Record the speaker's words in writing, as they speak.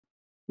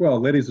Well,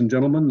 ladies and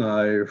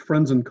gentlemen,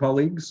 friends and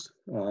colleagues,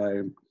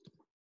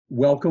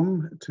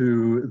 welcome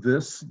to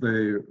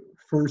the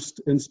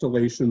first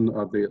installation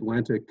of the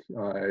Atlantic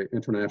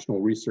International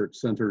Research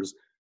Center's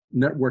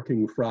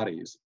Networking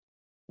Fridays.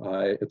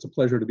 It's a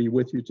pleasure to be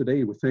with you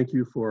today. We thank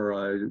you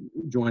for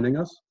joining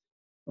us.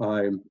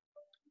 My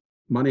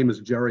name is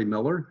Jerry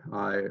Miller.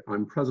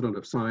 I'm President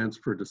of Science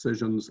for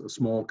Decisions, a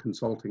small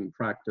consulting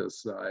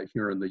practice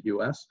here in the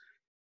US.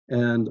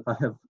 And I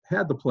have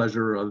had the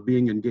pleasure of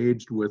being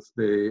engaged with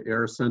the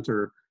Air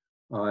Center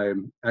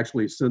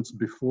actually since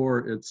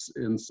before its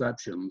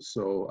inception.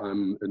 So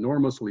I'm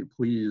enormously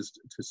pleased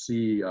to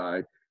see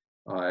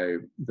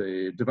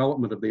the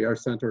development of the Air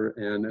Center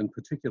and in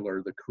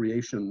particular the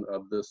creation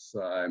of this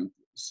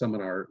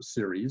seminar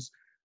series.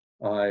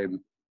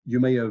 You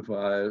may have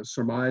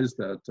surmised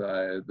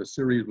that the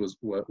series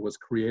was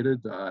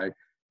created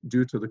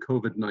due to the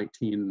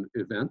COVID-19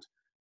 event.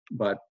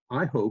 But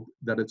I hope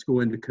that it's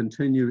going to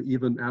continue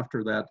even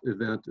after that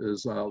event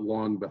is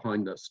long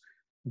behind us.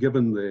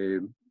 Given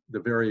the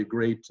very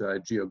great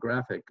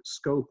geographic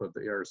scope of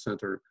the Air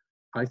Center,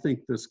 I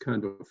think this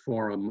kind of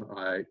forum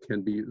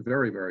can be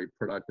very, very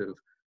productive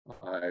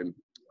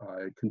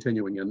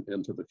continuing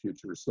into the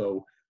future.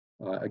 So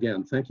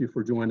again, thank you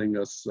for joining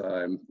us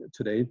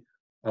today.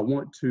 I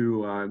want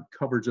to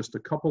cover just a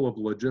couple of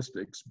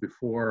logistics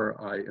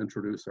before I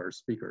introduce our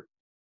speaker.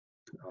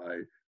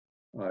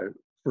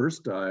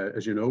 First,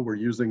 as you know, we're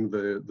using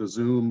the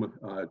Zoom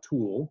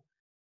tool.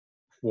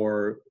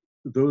 For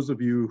those of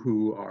you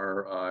who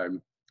are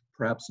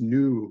perhaps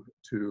new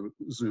to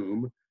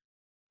Zoom,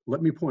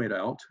 let me point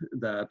out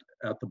that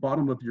at the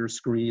bottom of your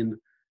screen,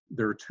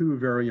 there are two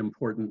very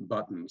important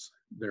buttons.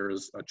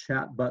 There's a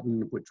chat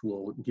button, which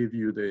will give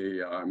you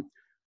the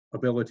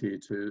ability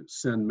to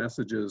send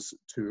messages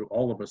to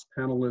all of us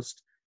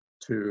panelists,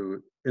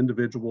 to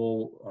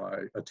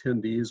individual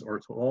attendees, or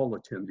to all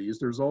attendees.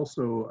 There's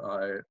also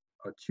a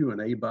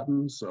Q&A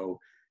button. So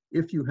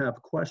if you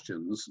have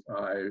questions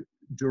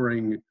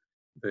during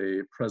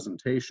the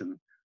presentation,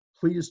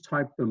 please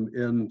type them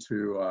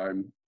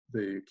into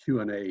the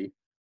Q&A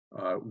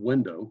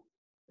window,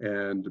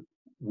 and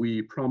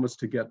we promise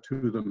to get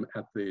to them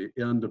at the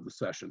end of the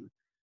session.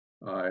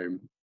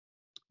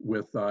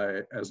 With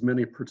as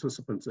many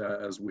participants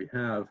as we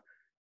have,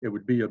 it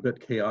would be a bit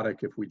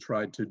chaotic if we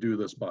tried to do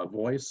this by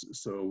voice.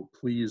 So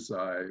please,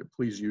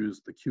 please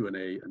use the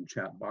Q&A and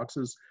chat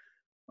boxes.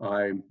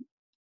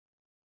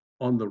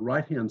 On the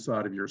right-hand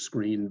side of your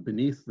screen,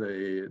 beneath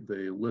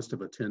the list of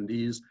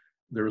attendees,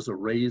 there's a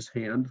raise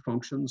hand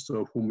function.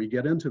 So when we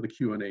get into the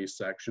Q&A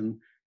section,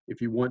 if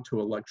you want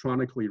to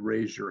electronically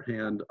raise your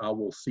hand, I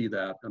will see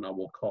that and I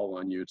will call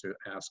on you to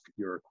ask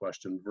your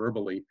question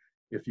verbally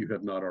if you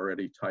have not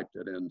already typed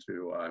it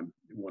into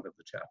one of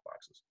the chat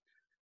boxes.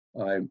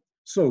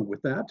 So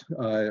with that,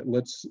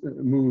 let's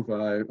move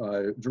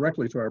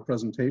directly to our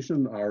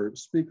presentation. Our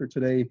speaker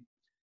today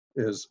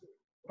is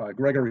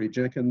Gregory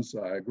Jenkins.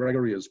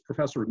 Gregory is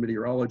Professor of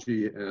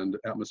Meteorology and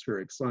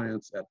Atmospheric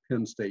Science at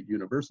Penn State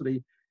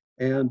University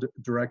and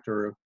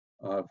Director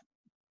of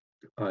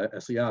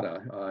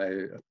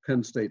AESEDA,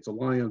 Penn State's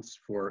Alliance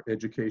for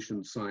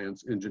Education,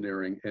 Science,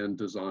 Engineering, and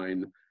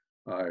Design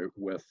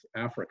with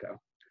Africa.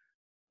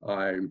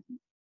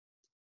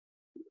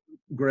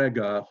 Greg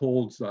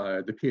holds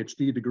the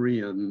PhD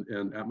degree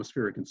in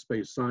Atmospheric and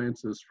Space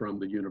Sciences from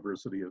the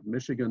University of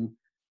Michigan.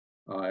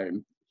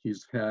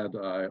 He's had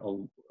a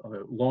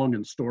long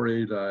and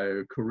storied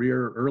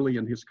career. Early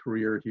in his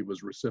career, he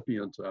was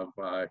recipient of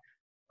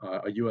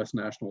a U.S.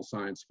 National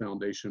Science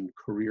Foundation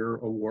Career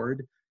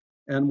Award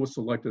and was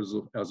selected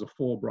as a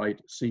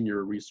Fulbright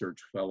Senior Research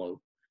Fellow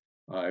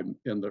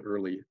in the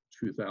early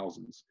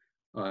 2000s.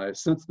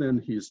 Since then,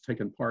 he's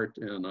taken part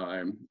in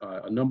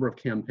a number of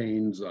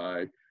campaigns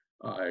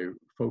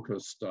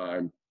focused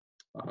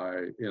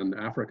in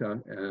Africa,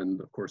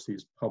 and of course,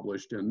 he's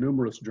published in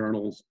numerous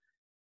journals.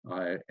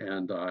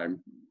 And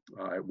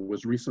I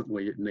was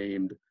recently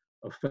named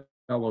a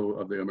Fellow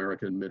of the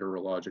American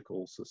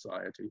Meteorological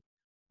Society.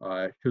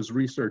 His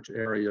research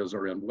areas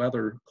are in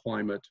weather,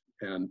 climate,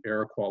 and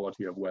air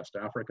quality of West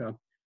Africa.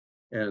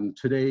 And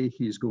today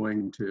he's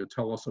going to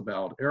tell us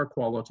about air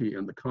quality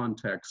in the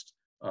context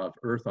of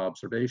Earth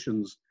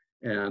observations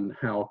and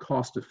how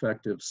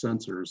cost-effective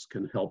sensors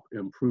can help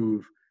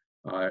improve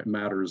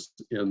matters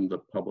in the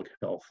public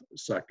health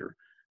sector.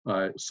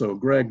 So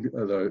Greg,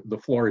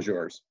 the floor is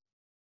yours.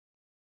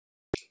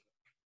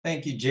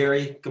 Thank you,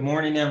 Jerry. Good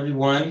morning,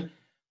 everyone.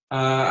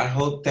 I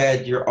hope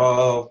that you're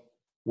all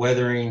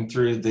weathering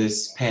through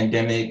this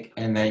pandemic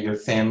and that your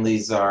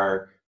families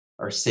are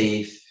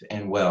safe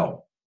and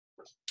well.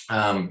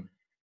 I'm,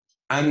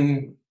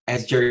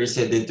 as Jerry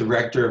said, the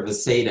director of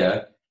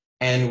AESEDA,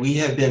 and we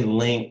have been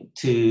linked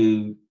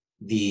to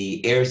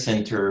the Air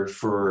Center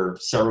for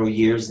several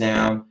years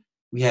now.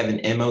 We have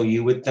an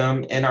MOU with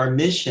them, and our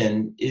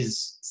mission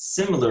is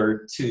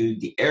similar to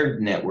the Air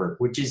Network,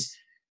 which is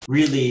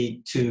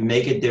really to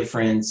make a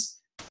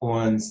difference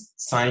on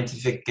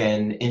scientific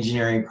and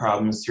engineering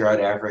problems throughout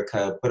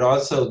Africa, but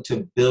also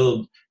to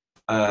build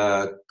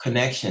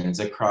connections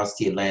across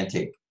the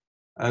Atlantic.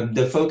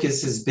 The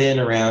focus has been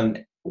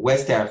around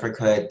West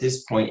Africa at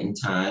this point in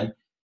time.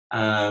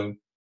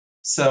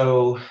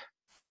 So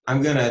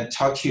I'm going to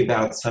talk to you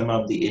about some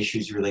of the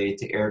issues related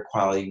to air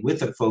quality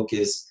with a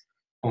focus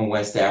on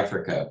West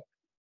Africa.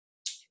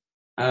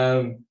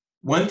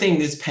 One thing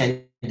this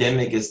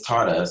pandemic has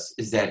taught us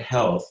is that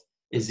health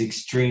is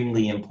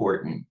extremely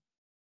important.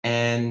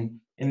 And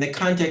in the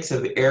context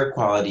of air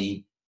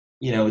quality,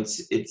 you know,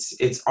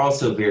 it's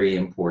also very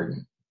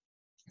important.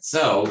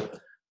 So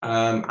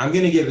I'm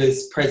going to give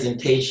this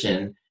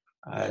presentation.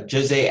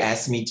 Jose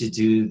asked me to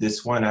do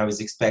this one. I was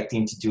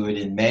expecting to do it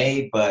in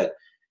May, but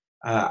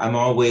I'm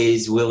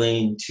always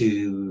willing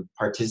to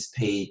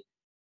participate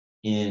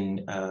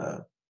in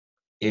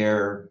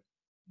air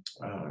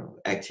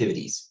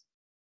activities.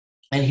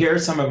 And here are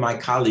some of my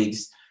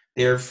colleagues.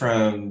 They're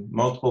from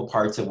multiple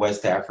parts of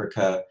West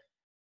Africa.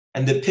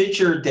 And the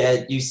picture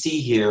that you see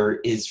here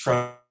is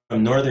from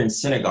northern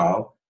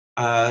Senegal.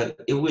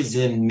 It was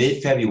in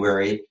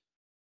mid-February,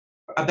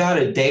 about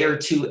a day or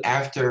two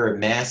after a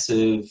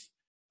massive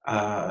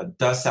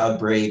dust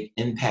outbreak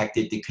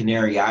impacted the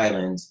Canary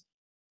Islands.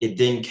 It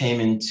then came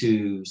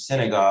into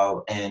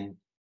Senegal and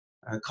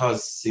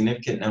caused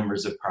significant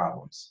numbers of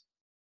problems.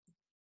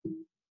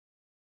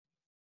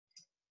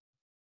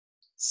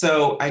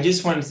 So I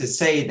just wanted to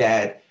say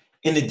that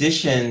in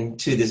addition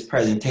to this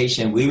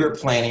presentation, we were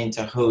planning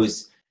to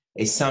host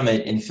a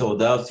summit in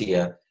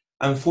Philadelphia.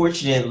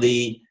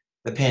 Unfortunately,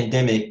 the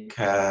pandemic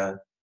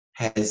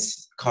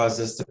has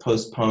caused us to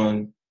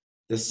postpone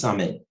the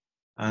summit.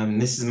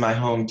 This is my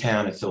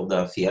hometown of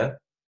Philadelphia.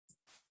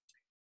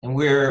 And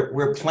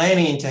we're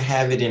planning to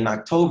have it in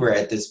October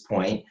at this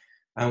point.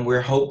 We're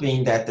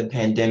hoping that the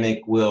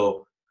pandemic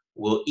will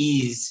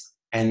ease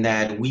and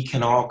that we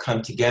can all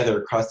come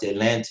together across the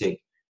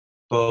Atlantic,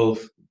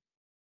 both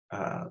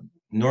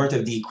north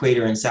of the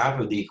equator and south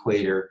of the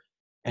equator,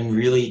 and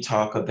really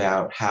talk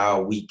about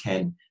how we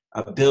can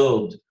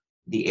build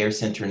the Air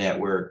Center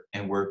network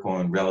and work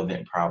on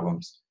relevant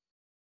problems.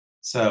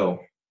 So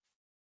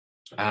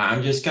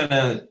I'm just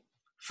gonna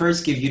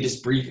first give you this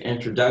brief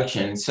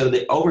introduction. So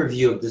the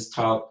overview of this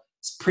talk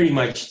is pretty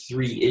much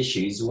three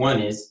issues. One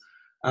is,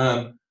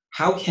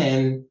 how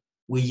can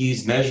we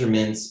use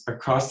measurements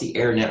across the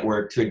air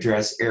network to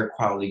address air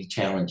quality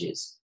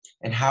challenges?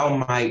 And how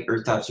might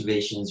Earth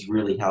observations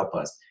really help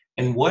us?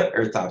 And what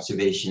Earth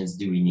observations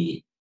do we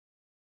need?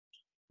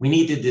 We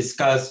need to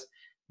discuss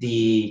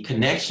the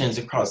connections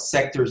across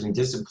sectors and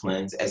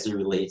disciplines as it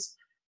relates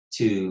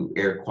to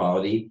air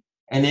quality.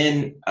 And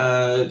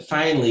then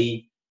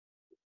finally,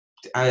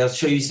 I'll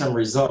show you some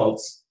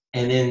results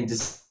and then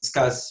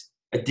discuss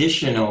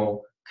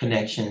additional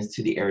connections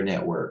to the air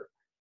network.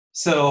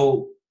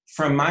 So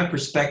from my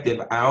perspective,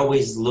 I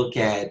always look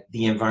at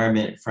the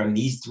environment from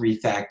these three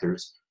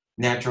factors: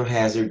 natural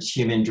hazards,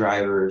 human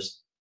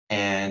drivers,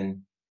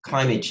 and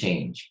climate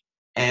change.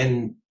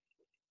 And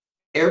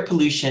air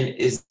pollution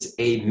is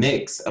a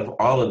mix of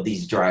all of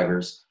these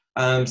drivers.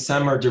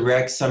 Some are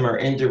direct, some are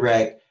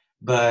indirect,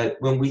 but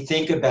when we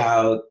think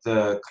about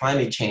the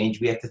climate change,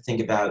 we have to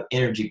think about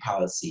energy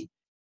policy.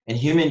 And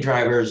human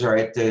drivers are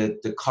at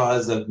the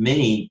cause of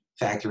many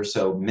factors,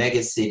 so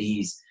mega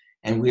cities,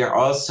 and we are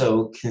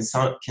also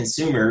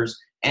consumers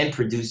and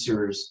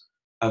producers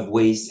of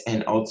waste,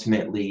 and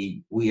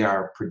ultimately we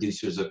are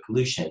producers of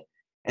pollution.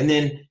 And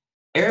then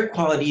air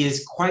quality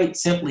is quite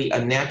simply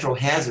a natural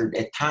hazard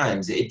at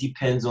times. It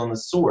depends on the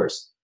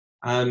source.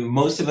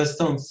 Most of us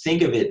don't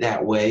think of it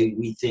that way.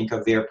 We think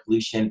of air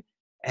pollution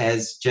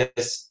as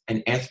just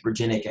an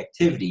anthropogenic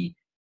activity,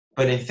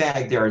 but in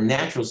fact there are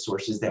natural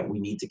sources that we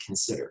need to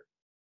consider.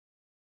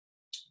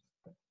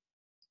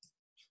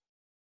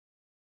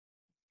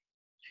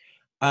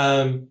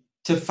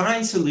 To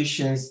find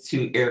solutions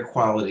to air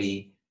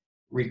quality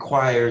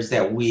requires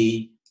that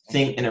we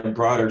think in a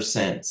broader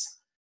sense.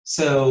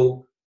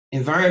 So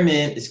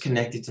environment is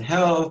connected to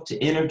health,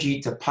 to energy,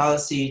 to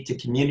policy, to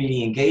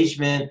community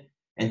engagement,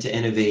 and to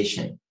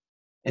innovation.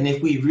 And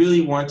if we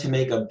really want to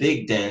make a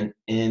big dent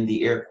in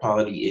the air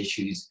quality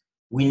issues,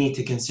 we need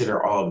to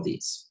consider all of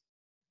these.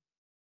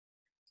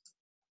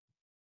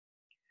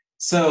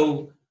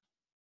 So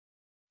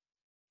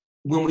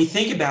when we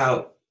think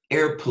about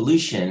air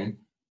pollution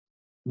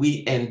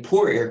and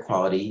poor air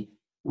quality,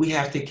 we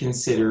have to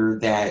consider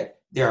that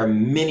there are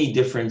many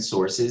different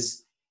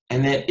sources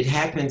and that it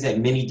happens at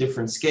many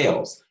different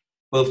scales,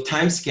 both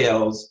time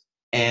scales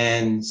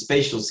and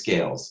spatial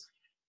scales.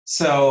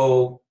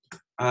 So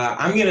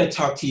I'm going to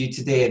talk to you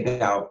today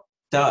about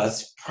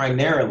dust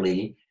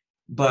primarily,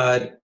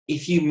 but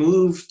if you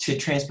move to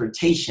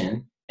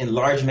transportation in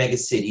large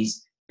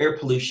megacities, air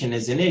pollution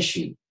is an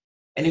issue.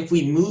 And if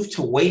we move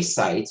to waste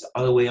sites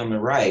all the way on the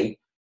right,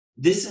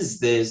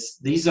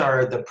 these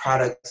are the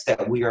products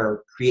that we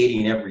are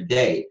creating every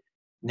day.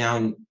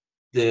 Now,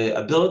 the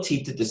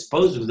ability to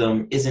dispose of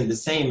them isn't the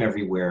same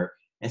everywhere.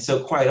 And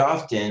so quite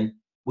often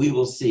we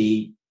will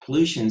see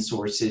pollution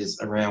sources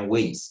around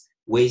waste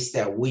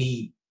that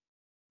we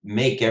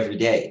make every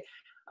day.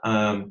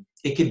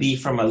 It could be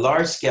from a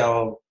large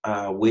scale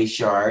waste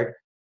yard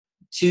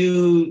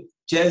to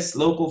just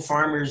local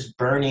farmers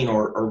burning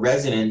or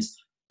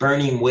residents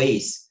burning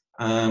waste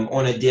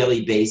on a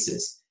daily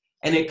basis.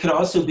 And it could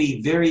also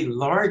be very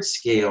large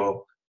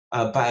scale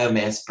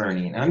biomass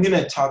burning. I'm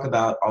going to talk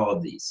about all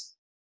of these.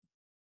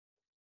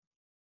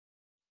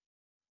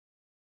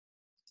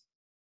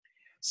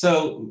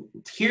 So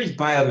here's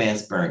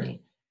biomass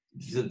burning,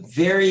 the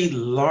very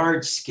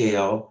large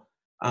scale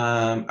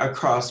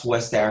across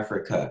West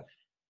Africa.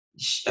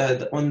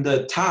 On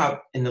the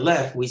top in the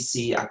left, we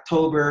see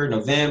October,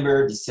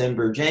 November,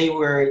 December,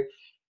 January,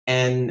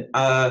 and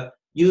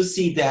you'll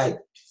see that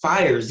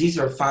fires, these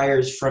are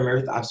fires from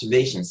Earth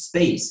observation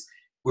space,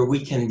 where we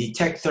can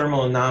detect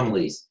thermal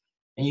anomalies.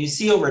 And you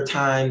see over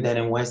time that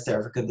in West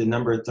Africa, the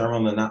number of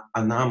thermal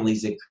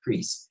anomalies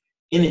increase.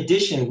 In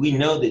addition, we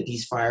know that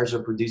these fires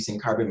are producing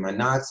carbon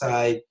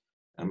monoxide,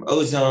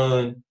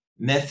 ozone,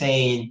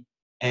 methane,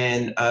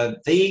 and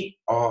they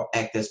all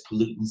act as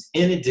pollutants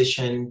in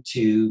addition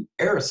to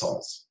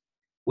aerosols,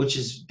 which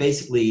is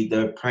basically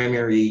the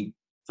primary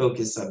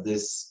focus of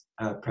this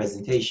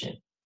presentation.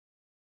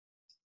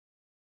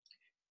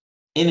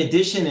 In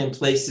addition, in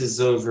places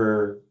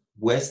over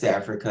West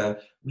Africa,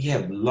 we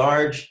have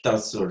large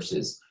dust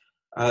sources.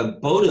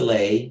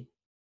 Boulder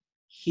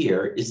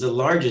here is the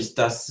largest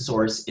dust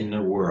source in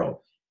the world.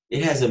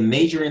 It has a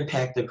major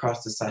impact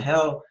across the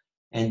Sahel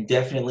and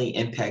definitely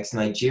impacts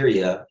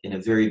Nigeria in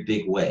a very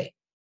big way.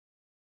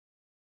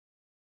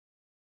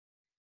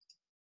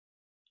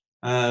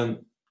 The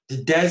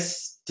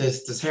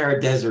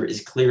Sahara Desert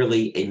is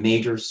clearly a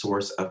major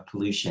source of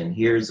pollution.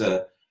 Here's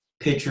a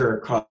picture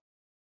called,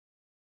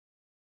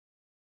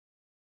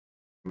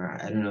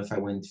 I don't know if I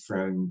went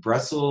from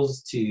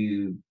Brussels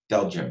to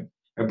Belgium,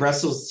 or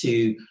Brussels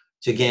to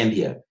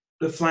Gambia,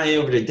 but flying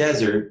over the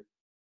desert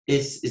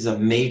is a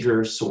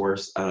major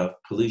source of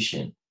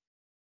pollution.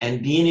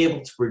 And being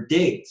able to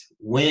predict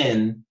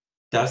when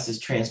dust is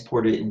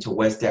transported into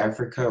West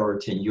Africa or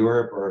to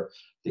Europe or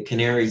the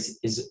Canaries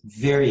is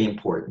very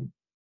important.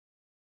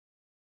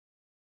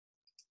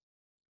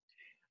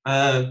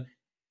 I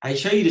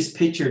show you this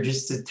picture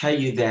just to tell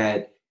you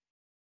that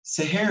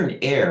Saharan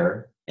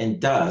air and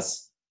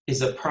dust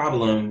is a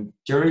problem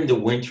during the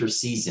winter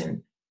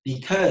season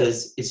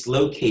because it's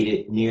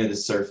located near the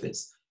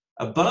surface.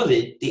 Above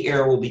it, the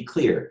air will be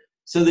clear.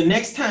 So the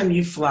next time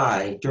you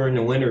fly during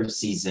the winter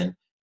season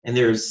and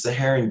there's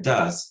Saharan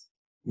dust,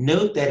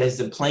 note that as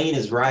the plane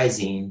is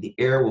rising, the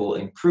air will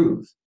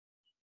improve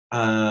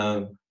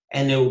and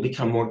it will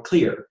become more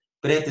clear.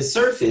 But at the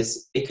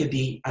surface, it could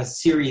be a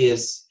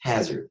serious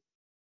hazard.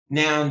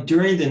 Now,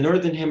 during the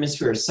Northern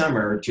Hemisphere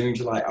summer, June,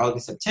 July,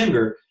 August,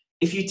 September,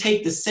 if you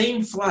take the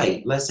same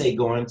flight, let's say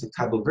going to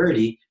Cape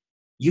Verde,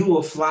 you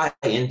will fly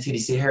into the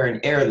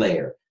Saharan air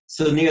layer.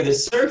 So near the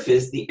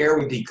surface, the air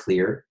would be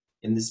clear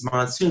in this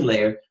monsoon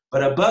layer,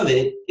 but above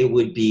it, it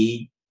would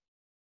be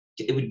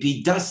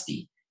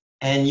dusty.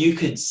 And you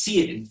could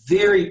see it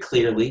very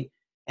clearly.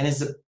 And as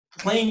the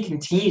plane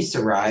continues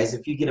to rise,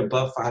 if you get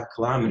above 5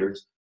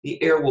 kilometers,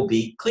 the air will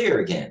be clear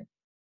again.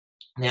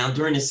 Now,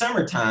 during the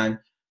summertime,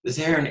 the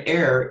Saharan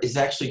air is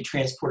actually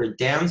transported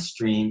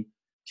downstream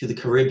to the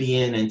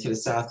Caribbean and to the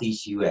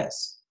Southeast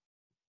US.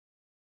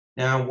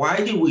 Now, why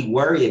do we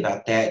worry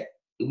about that?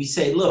 We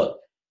say, look,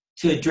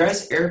 to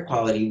address air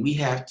quality, we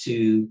have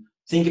to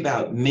think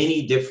about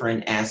many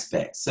different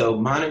aspects. So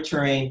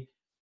monitoring,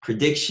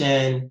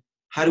 prediction,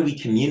 how do we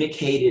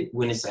communicate it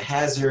when it's a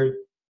hazard?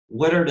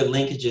 What are the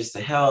linkages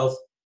to health?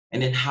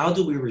 And then how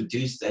do we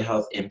reduce the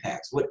health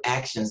impacts? What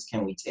actions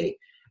can we take?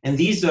 And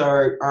these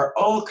are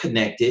all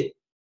connected.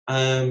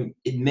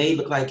 It may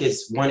look like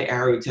it's one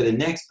arrow to the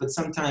next, but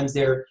sometimes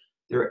they're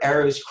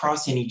arrows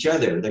crossing each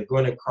other. They're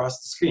going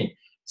across the screen.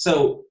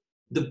 So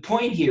the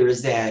point here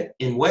is that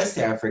in West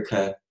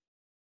Africa,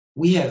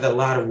 we have a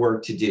lot of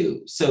work to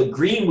do. So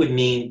green would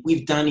mean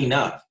we've done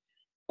enough.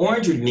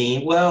 Orange would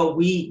mean, well,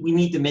 we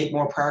need to make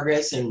more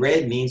progress, and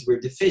red means we're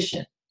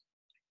deficient.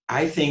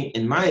 I think,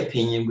 in my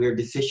opinion, we're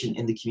deficient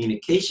in the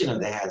communication of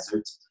the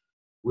hazards.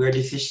 We're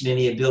deficient in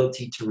the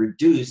ability to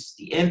reduce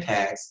the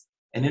impacts,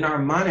 and then our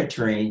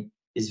monitoring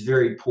is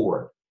very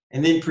poor.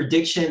 And then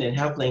prediction and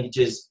health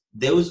linkages,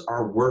 those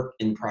are work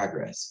in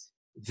progress.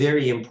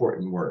 Very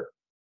important work.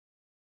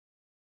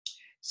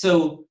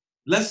 So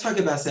let's talk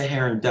about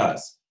Saharan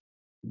dust.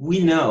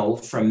 We know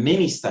from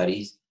many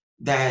studies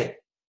that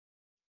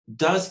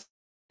dust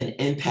can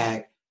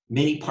impact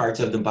many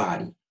parts of the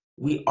body.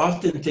 We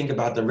often think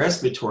about the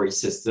respiratory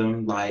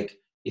system, like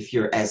if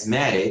you're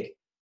asthmatic,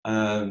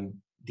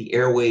 the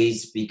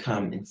airways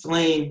become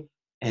inflamed,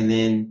 and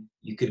then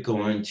you could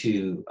go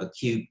into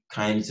acute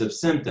kinds of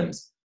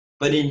symptoms.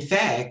 But in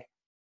fact,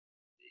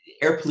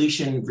 air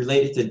pollution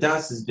related to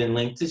dust has been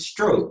linked to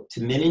stroke,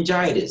 to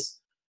meningitis,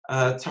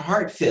 to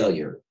heart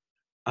failure,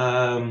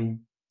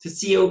 to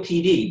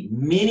COPD.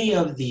 Many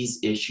of these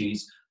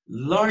issues,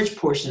 large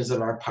portions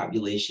of our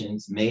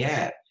populations may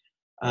have.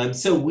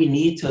 So we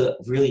need to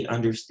really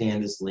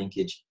understand this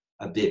linkage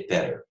a bit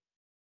better.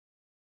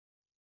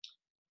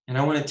 And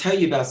I want to tell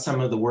you about some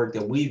of the work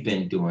that we've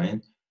been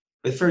doing.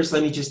 But first,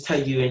 let me just tell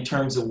you in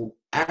terms of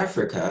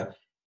Africa,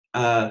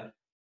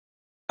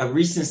 a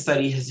recent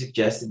study has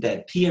suggested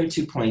that PM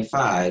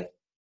 2.5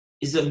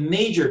 is a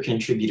major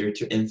contributor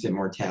to infant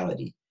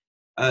mortality,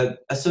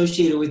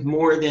 associated with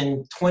more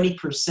than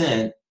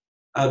 20%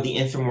 of the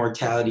infant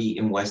mortality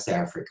in West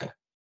Africa.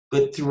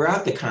 But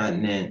throughout the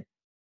continent,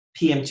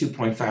 PM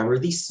 2.5, or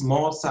these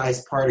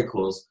small-sized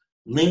particles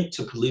linked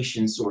to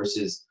pollution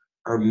sources,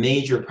 are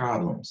major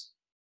problems.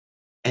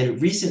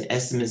 And recent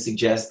estimates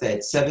suggest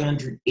that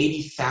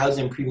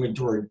 780,000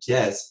 premature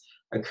deaths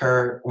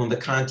occur on the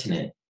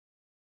continent,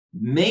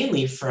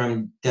 mainly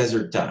from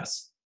desert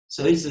dust.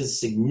 So it's a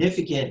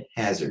significant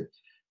hazard.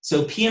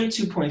 So PM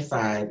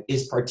 2.5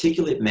 is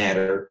particulate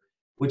matter,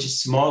 which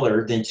is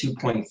smaller than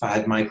 2.5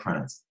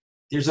 microns.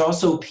 There's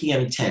also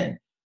PM 10.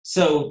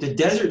 So the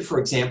desert, for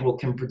example,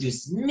 can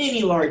produce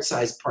many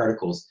large-sized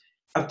particles,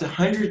 up to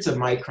hundreds of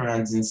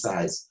microns in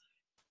size.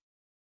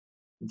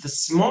 The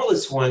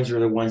smallest ones are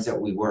the ones that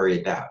we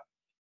worry about.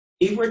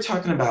 If we're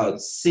talking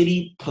about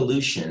city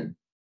pollution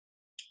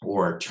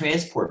or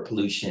transport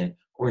pollution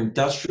or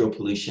industrial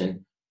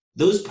pollution,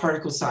 those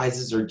particle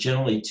sizes are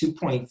generally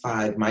 2.5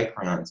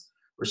 microns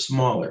or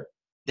smaller.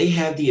 They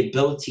have the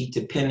ability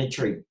to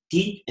penetrate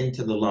deep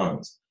into the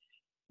lungs.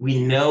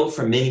 We know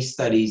from many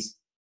studies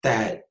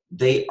that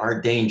they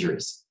are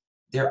dangerous.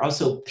 There are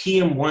also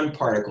PM1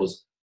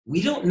 particles.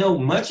 We don't know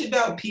much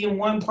about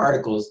PM1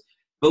 particles,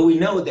 but we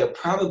know they're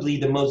probably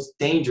the most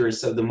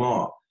dangerous of them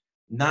all.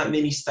 Not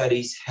many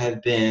studies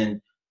have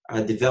been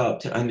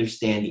developed to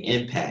understand the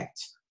impact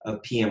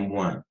of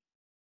PM1.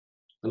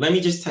 But let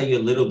me just tell you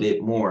a little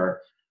bit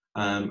more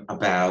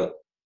about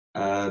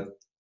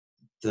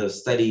the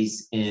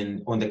studies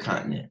on the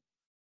continent.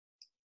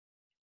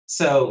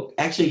 So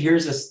actually,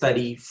 here's a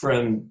study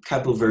from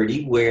Cape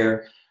Verde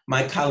where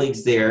my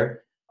colleagues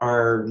there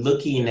are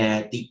looking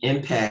at the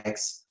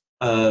impacts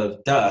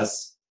of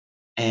dust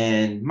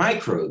and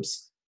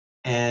microbes.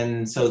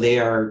 And so they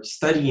are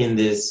studying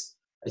this.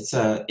 It's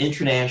an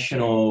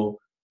international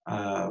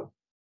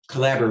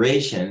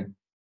collaboration.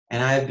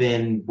 And I've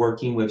been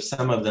working with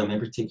some of them, in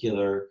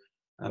particular,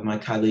 my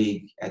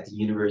colleague at the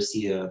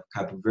University of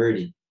Cape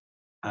Verde,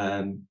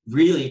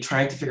 really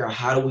trying to figure out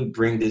how do we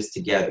bring this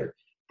together.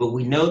 But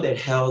we know that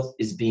health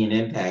is being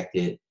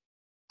impacted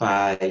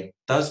by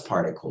dust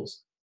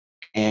particles.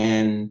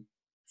 And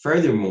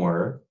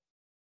furthermore,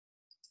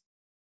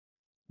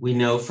 we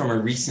know from a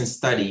recent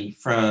study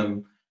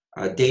from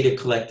data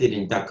collected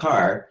in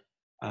Dakar,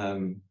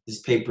 this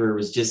paper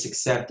was just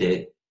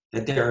accepted,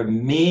 that there are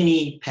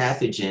many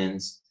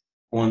pathogens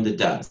on the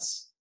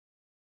dust.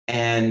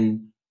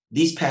 And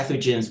these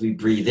pathogens we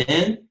breathe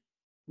in,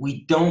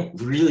 we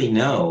don't really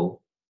know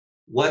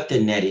what the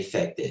net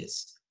effect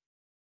is.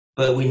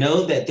 But we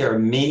know that there are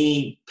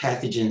many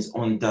pathogens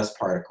on dust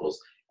particles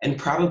and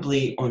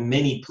probably on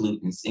many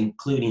pollutants,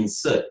 including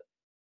soot.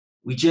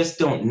 We just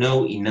don't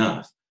know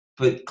enough.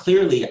 But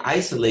clearly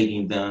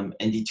isolating them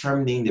and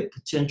determining the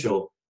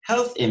potential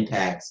health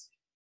impacts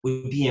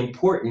would be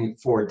important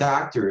for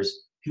doctors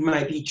who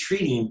might be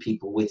treating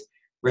people with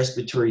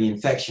respiratory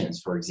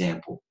infections, for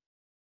example.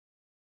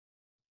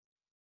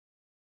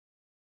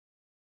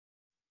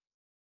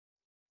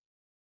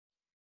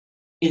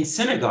 In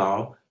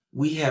Senegal,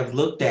 we have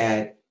looked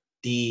at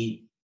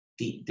the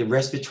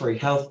respiratory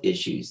health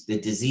issues, the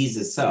disease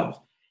itself.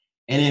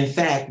 And in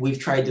fact, we've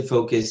tried to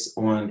focus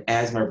on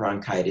asthma,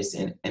 bronchitis,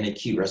 and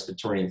acute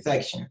respiratory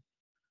infection.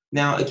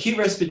 Now, acute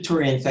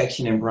respiratory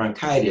infection and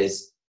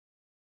bronchitis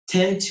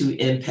tend to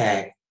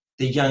impact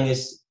the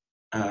youngest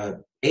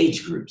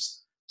age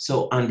groups,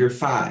 so under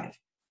 5.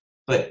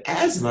 But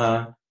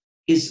asthma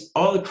is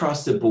all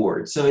across the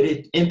board, so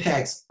it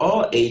impacts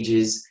all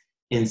ages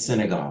in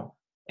Senegal.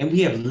 And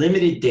we have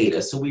limited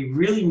data, so we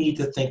really need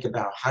to think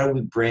about how do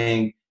we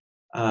bring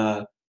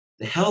the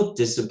health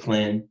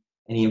discipline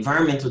and the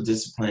environmental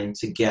discipline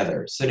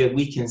together so that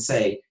we can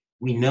say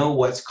we know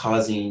what's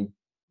causing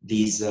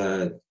these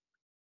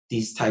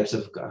types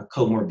of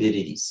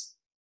comorbidities.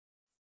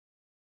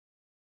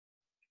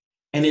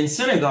 And in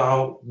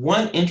Senegal,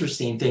 one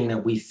interesting thing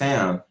that we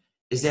found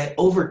is that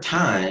over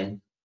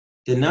time,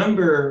 the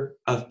number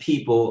of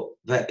people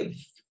that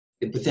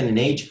within an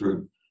age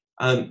group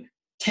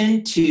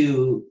tend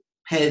to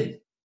have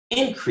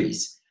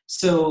increased.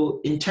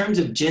 So in terms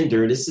of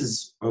gender, this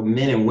is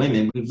men and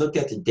women, we've looked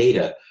at the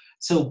data.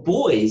 So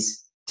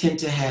boys tend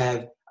to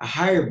have a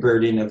higher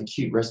burden of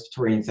acute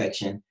respiratory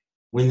infection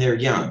when they're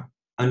young,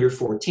 under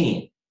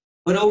 14.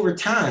 But over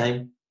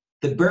time,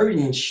 the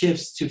burden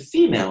shifts to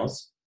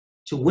females,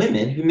 to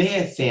women who may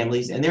have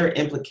families, and there are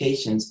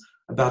implications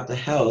about the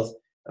health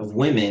of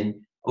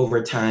women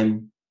over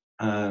time.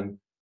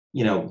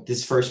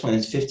 This first one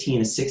is 15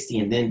 to 60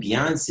 and then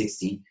beyond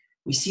 60.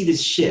 We see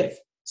this shift.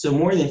 So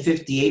more than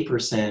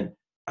 58%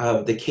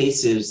 of the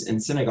cases in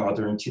Senegal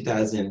during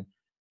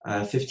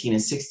 2015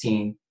 and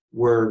 16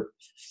 were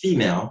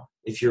female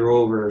if you're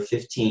over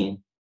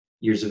 15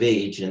 years of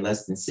age and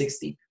less than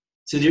 60.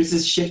 So there's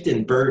this shift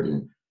in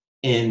burden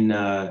in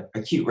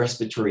acute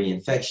respiratory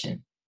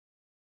infection.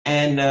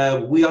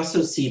 And we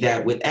also see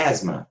that with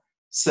asthma.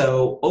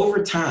 So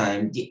over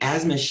time, the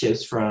asthma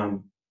shifts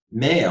from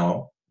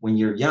male when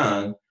you're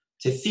young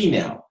to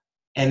female.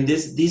 And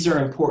these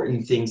are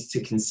important things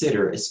to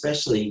consider,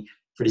 especially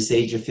for this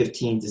age of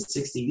 15 to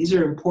 60. These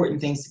are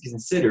important things to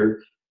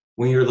consider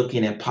when you're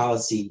looking at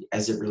policy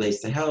as it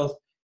relates to health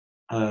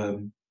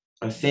of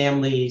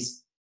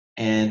families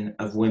and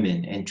of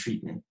women and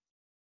treatment.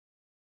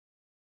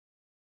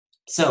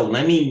 So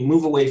let me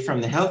move away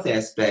from the health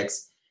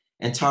aspects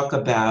and talk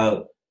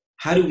about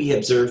how do we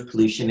observe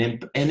pollution,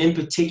 and in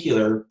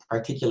particular,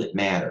 particulate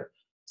matter.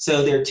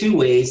 So there are two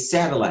ways: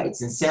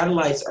 satellites, and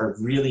satellites are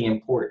really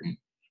important.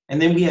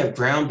 And then we have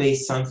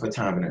ground-based sun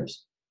photometers.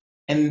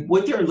 And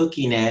what they're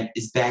looking at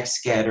is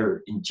backscatter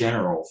in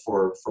general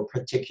for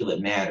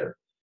particulate matter,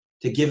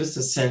 to give us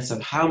a sense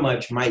of how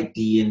much might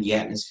be in the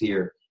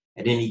atmosphere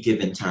at any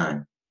given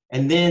time.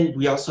 And then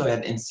we also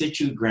have in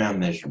situ ground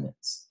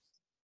measurements.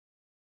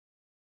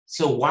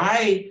 So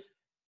why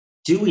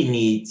do we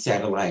need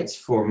satellites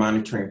for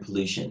monitoring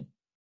pollution?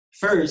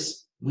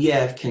 First, we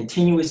have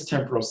continuous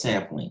temporal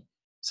sampling.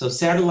 So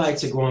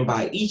satellites are going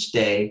by each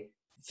day.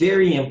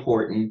 Very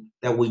important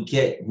that we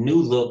get new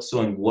looks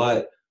on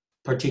what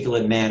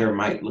particulate matter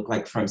might look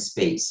like from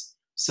space.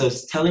 So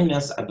it's telling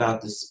us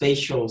about the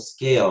spatial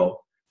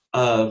scale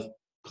of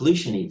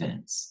pollution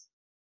events.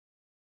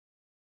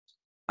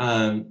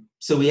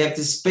 So we have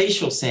the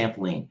spatial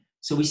sampling.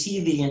 So we see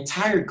the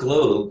entire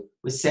globe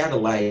with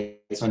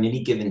satellites on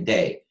any given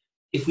day.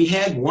 If we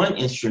had one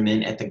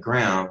instrument at the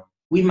ground,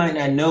 we might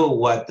not know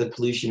what the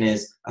pollution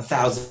is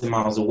 1,000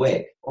 miles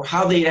away, or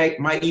how they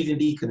might even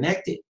be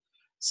connected.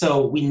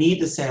 So we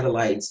need the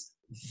satellites,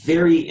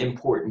 very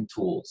important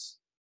tools.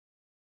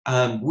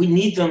 We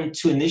need them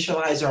to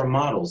initialize our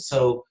models.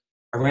 So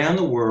around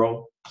the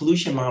world,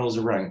 pollution models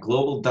are run,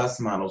 global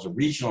dust models or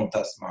regional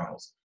dust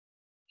models.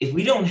 If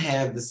we don't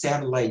have the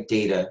satellite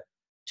data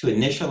to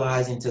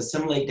initialize and to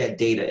assimilate that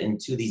data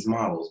into these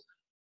models,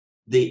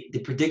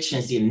 the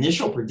predictions, the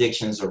initial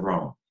predictions are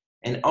wrong.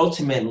 And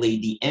ultimately,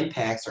 the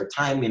impacts or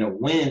timing of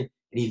when an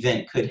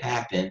event could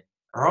happen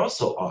are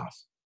also off.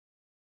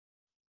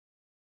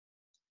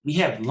 We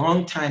have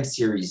long time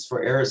series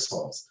for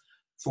aerosols,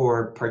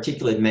 for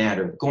particulate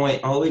matter, going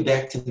all the way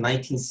back to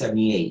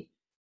 1978.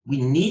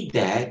 We need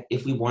that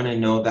if we want to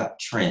know about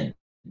trends.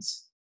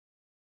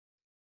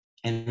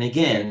 And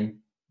again,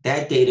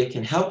 that data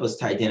can help us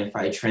to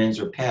identify trends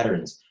or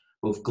patterns,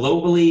 both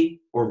globally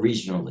or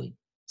regionally.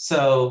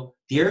 So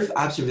the Earth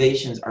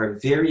observations are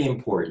very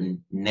important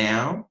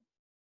now,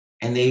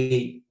 and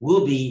they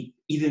will be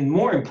even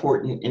more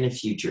important in the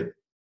future.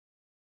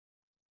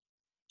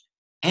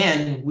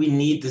 And we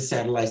need the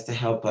satellites to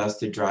help us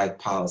to drive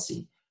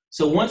policy.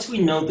 So once we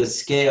know the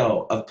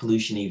scale of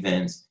pollution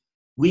events,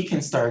 we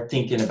can start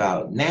thinking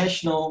about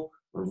national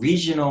or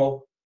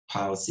regional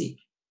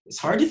policy. It's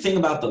hard to think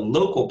about the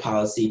local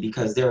policy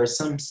because there are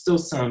still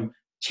some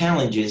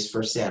challenges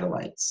for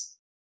satellites.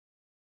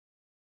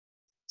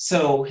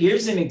 So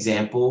here's an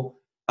example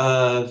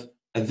of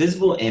a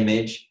visible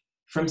image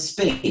from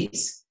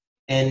space.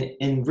 And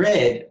in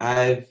red,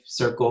 I've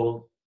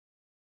circled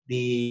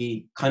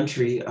the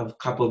country of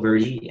Cape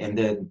Verde and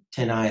the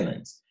 10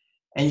 islands.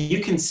 And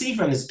you can see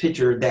from this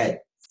picture that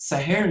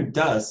Saharan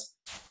dust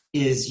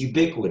is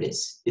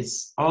ubiquitous.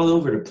 It's all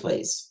over the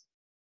place.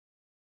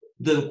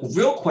 The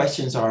real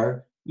questions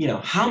are,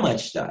 how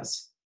much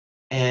dust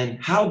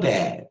and how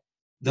bad?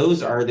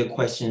 Those are the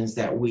questions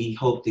that we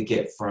hope to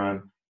get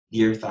from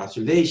the Earth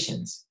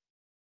observations.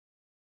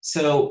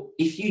 So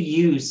if you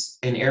use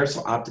an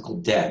aerosol optical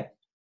depth,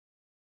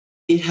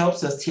 it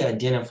helps us to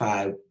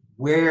identify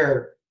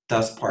where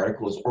dust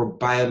particles or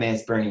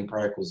biomass burning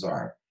particles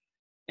are.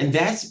 And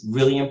that's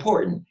really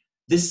important.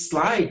 This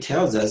slide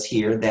tells us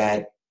here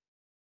that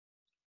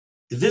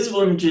the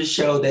visible images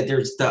show that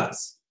there's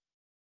dust.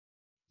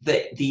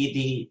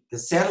 The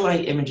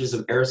satellite images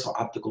of aerosol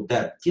optical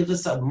depth give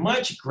us a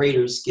much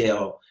greater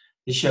scale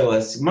to show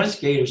us, much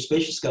greater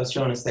spatial scale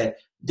showing us that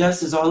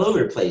dust is all over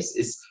the place.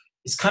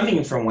 It's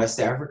coming from West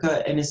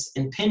Africa and it's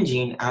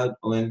impinging out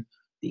on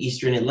the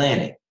Eastern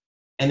Atlantic.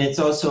 And it's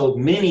also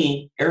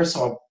many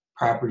aerosol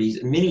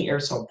properties, many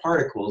aerosol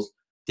particles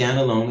down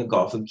along the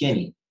Gulf of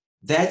Guinea.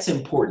 That's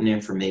important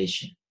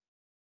information.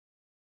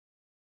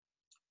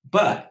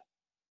 But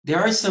there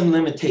are some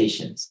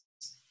limitations.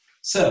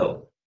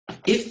 So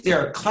if there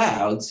are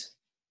clouds,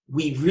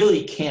 we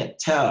really can't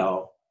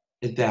tell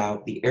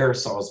about the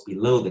aerosols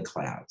below the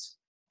clouds.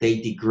 They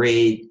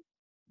degrade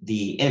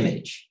the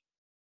image.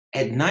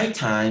 At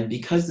nighttime,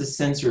 because the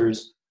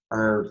sensors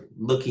are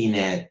looking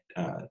at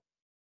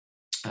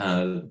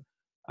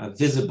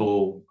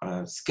visible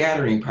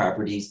scattering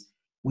properties,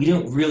 we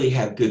don't really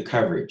have good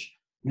coverage.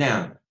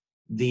 Now,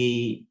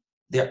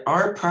 there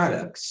are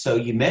products. So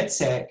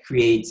UMETSAT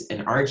creates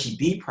an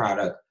RGB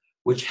product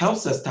which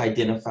helps us to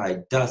identify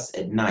dust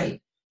at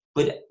night.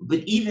 But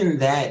even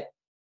that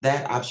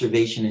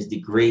observation is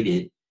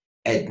degraded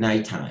at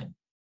nighttime.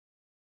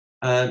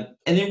 And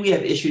then we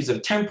have issues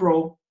of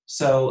temporal.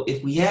 So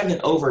if we have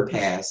an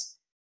overpass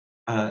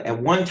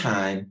at one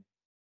time,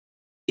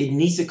 it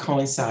needs to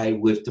coincide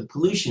with the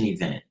pollution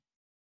event.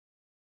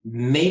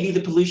 Maybe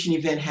the pollution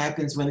event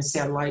happens when the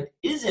satellite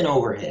isn't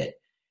overhead.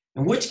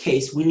 in which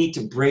case we need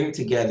to bring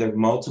together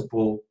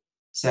multiple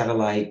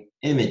satellite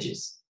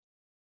images.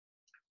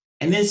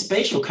 And then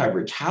spatial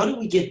coverage. How do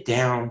we get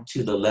down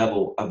to the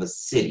level of a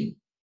city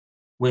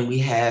when we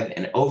have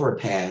an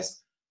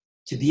overpass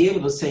to be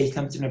able to say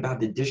something about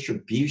the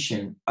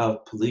distribution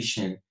of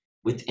pollution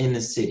within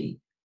the city?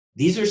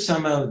 These are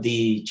some of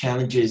the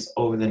challenges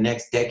over the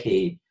next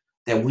decade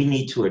that we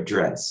need to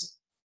address.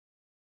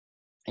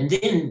 And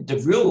then the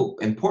real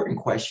important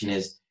question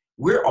is,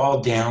 we're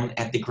all down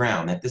at the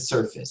ground, at the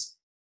surface.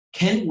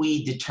 Can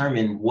we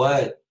determine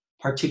what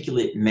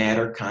particulate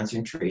matter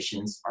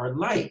concentrations are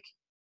like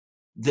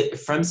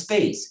from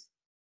space?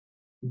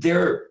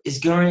 There is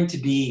going to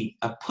be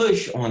a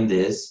push on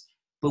this,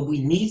 but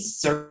we need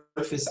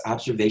surface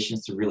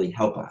observations to really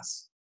help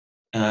us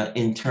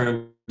in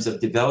terms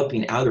of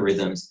developing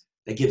algorithms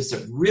that give us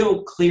a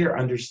real clear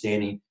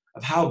understanding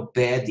of how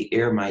bad the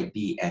air might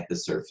be at the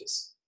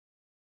surface.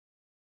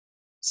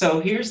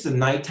 So here's the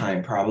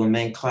nighttime problem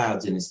and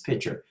clouds in this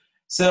picture.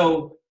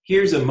 So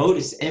here's a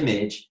MODIS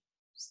image.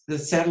 The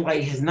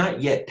satellite has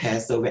not yet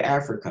passed over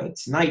Africa.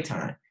 It's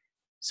nighttime.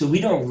 So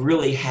we don't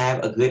really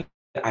have a good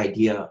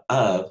idea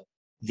of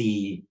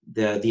the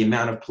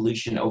amount of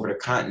pollution over the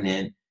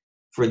continent.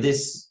 For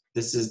this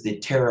is the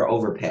Terra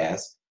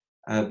overpass.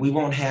 We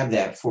won't have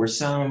that for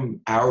some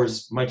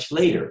hours much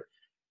later.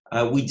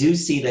 We do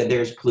see that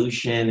there's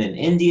pollution in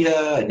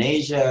India and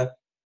Asia,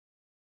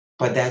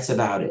 but that's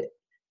about it.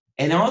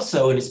 And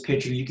also in this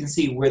picture, you can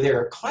see where there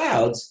are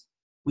clouds,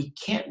 we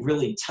can't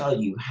really tell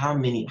you how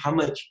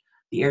much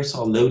the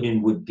aerosol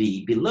loading would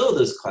be below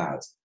those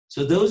clouds.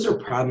 So those are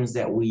problems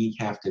that we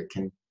have to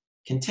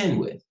contend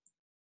with.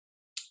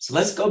 So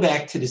let's go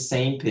back to the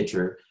same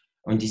picture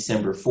on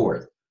December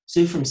 4th.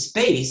 So from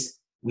space,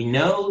 we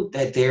know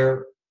that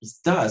there is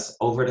dust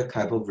over the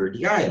Cape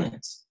Verde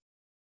Islands.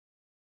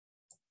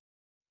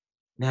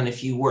 Now,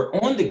 if you were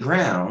on the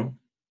ground,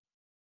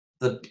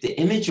 the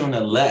image on the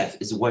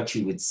left is what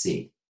you would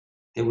see.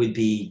 There would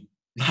be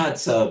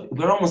lots of, it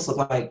would almost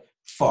look like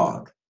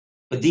fog,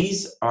 but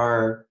these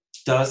are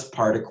dust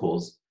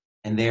particles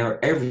and they are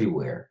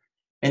everywhere.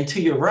 And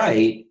to your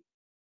right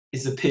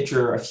is a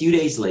picture a few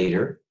days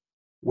later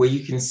where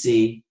you can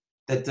see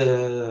that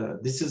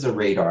this is a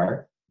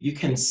radar. You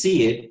can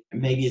see it,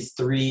 maybe it's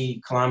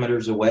 3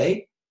 kilometers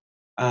away,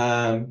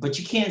 but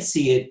you can't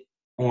see it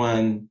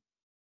on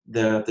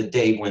the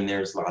day when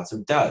there's lots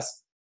of dust.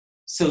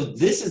 So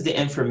this is the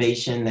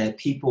information that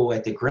people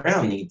at the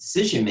ground need,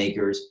 decision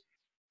makers,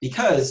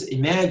 because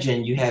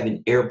imagine you have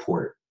an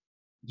airport.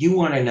 You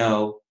want to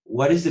know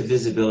what is the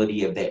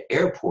visibility of that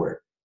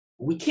airport.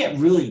 We can't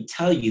really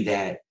tell you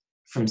that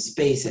from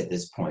space at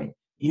this point.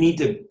 You need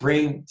to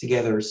bring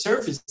together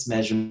surface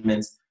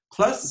measurements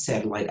plus the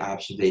satellite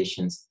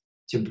observations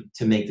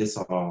to make this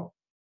all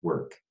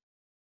work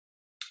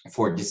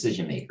for a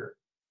decision maker.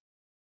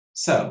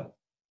 So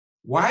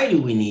why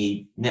do we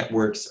need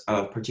networks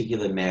of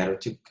particulate matter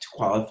to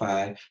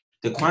quantify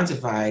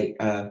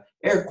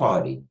air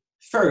quality?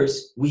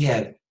 First, we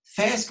have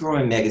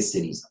fast-growing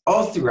megacities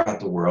all throughout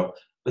the world,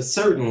 but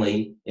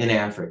certainly in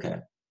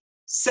Africa.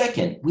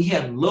 Second, we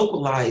have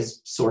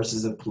localized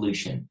sources of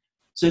pollution.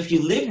 So if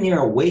you live near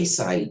a waste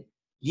site,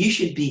 you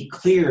should be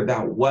clear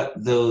about what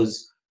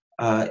those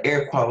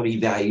air quality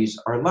values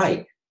are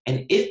like,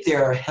 and if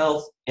there are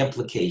health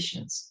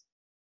implications.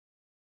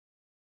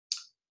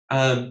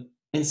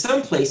 In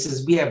some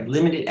places, we have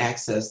limited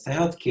access to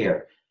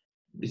healthcare,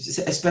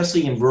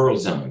 especially in rural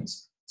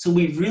zones. So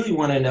we really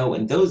want to know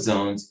in those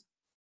zones,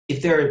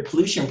 if there are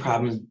pollution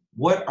problems,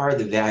 what are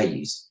the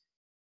values?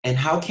 And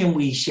how can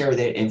we share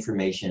that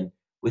information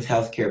with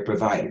healthcare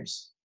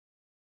providers?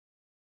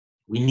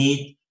 We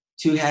need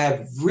to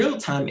have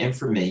real-time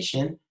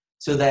information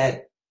so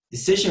that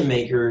decision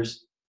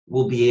makers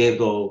will be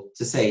able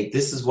to say,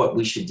 this is what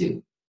we should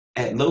do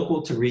at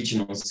local to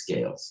regional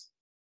scales.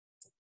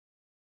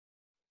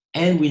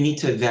 And we need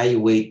to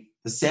evaluate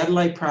the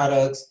satellite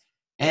products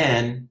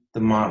and the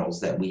models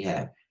that we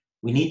have.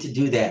 We need to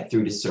do that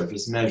through the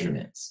surface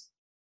measurements.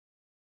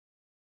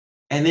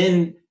 And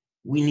then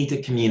we need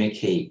to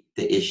communicate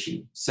the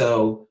issue.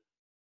 So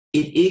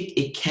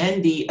it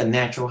can be a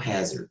natural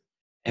hazard.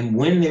 And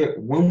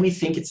when we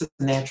think it's a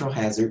natural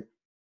hazard,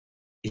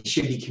 it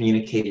should be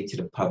communicated to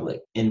the public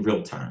in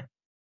real time.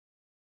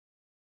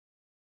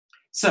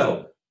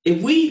 So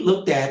if we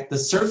looked at the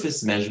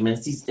surface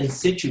measurements, these in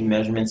situ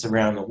measurements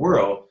around the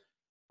world,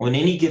 on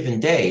any given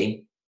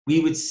day,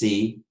 we would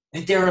see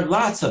that there are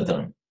lots of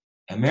them.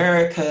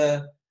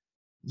 America,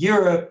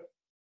 Europe,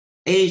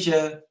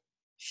 Asia,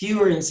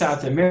 fewer in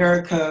South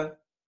America,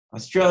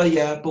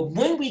 Australia. But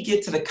when we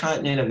get to the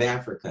continent of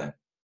Africa,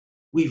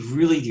 we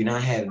really do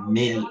not have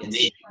many in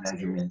situ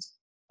measurements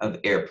of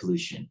air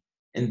pollution.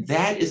 And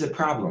that is a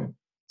problem.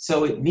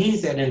 So it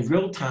means that in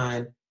real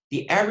time,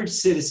 the average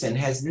citizen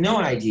has no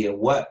idea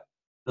what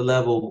the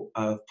level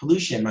of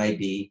pollution might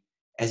be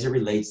as it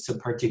relates to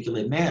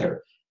particulate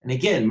matter. And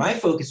again, my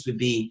focus would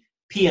be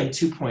PM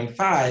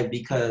 2.5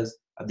 because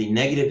of the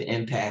negative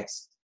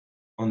impacts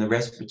on the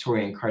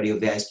respiratory and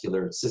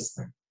cardiovascular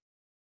system.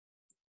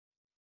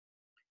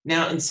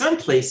 Now, in some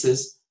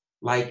places,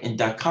 like in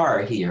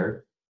Dakar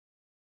here,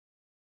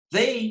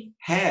 they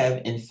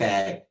have, in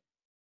fact,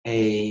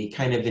 a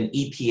kind of an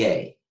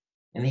EPA,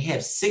 and they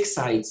have 6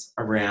 sites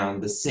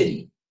around the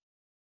city.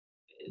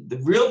 The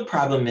real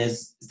problem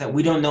is that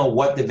we don't know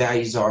what the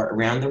values are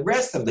around the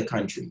rest of the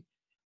country.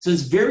 So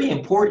it's very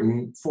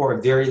important for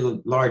a very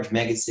large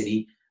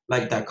megacity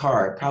like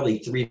Dakar, probably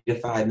 3 to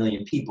 5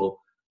 million people,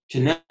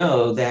 to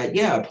know that,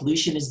 yeah,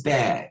 pollution is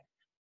bad.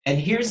 And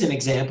here's an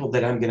example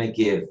that I'm going to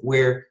give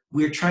where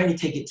we're trying to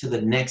take it to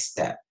the next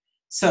step.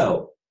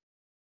 So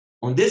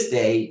on this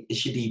day, it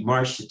should be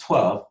March the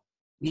 12th,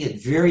 we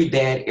had very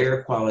bad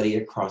air quality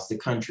across the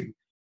country.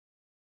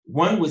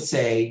 One would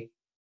say,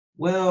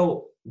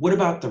 well, what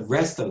about the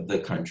rest of the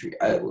country?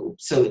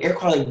 So air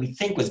quality we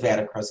think was bad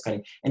across the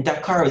country, and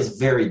Dakar is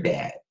very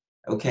bad,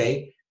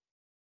 okay?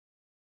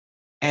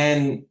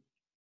 And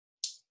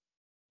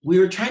we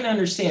were trying to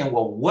understand,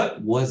 well,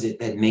 what was it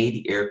that made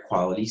the air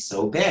quality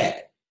so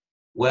bad?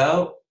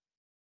 Well,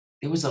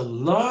 there was a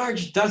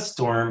large dust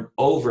storm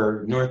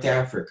over North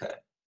Africa,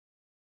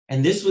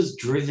 and this was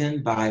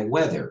driven by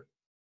weather.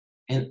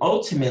 And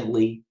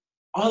ultimately,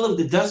 all of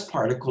the dust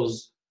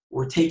particles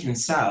were taken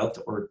south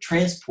or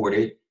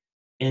transported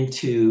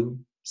into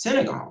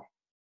Senegal.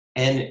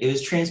 And it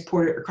was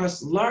transported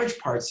across large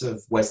parts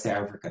of West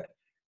Africa.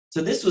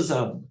 So this was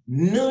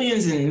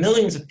millions and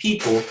millions of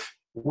people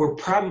were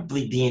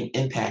probably being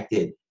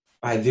impacted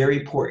by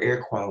very poor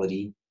air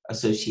quality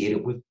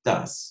associated with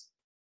dust.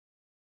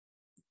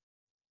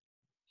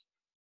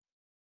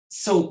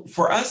 So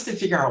for us to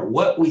figure out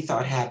what we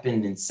thought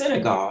happened in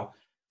Senegal,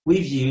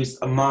 we've used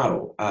a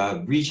model,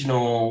 a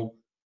regional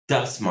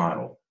dust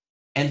model.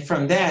 And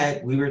from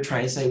that, we were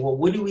trying to say, well,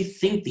 what do we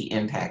think the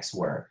impacts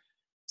were?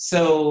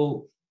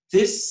 So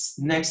this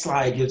next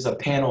slide gives a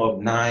panel of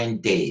 9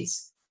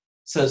 days.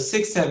 So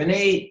 6, 7,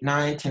 8,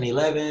 9, 10,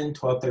 11,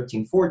 12,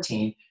 13,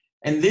 14.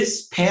 And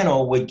this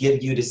panel would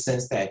give you the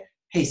sense that,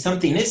 hey,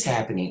 something is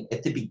happening.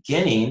 At the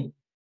beginning,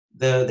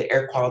 the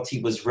air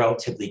quality was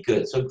relatively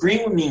good. So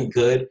green would mean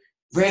good,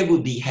 red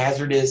would be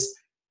hazardous.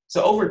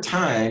 So over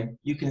time,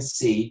 you can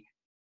see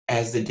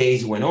as the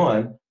days went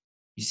on,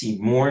 you see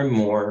more and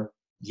more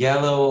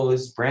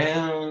yellows,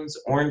 browns,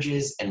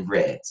 oranges, and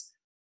reds.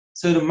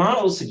 So the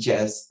model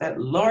suggests that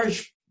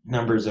large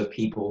numbers of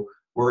people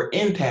were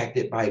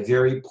impacted by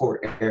very poor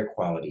air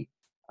quality.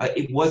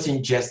 It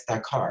wasn't just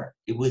Dakar,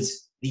 it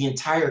was the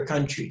entire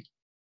country.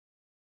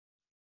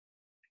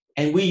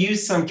 And we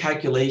used some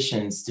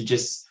calculations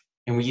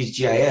and we use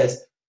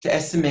GIS to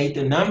estimate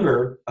the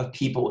number of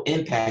people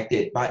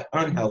impacted by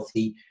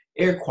unhealthy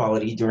air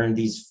quality during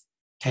these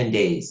 10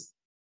 days.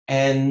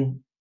 And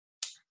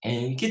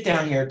you get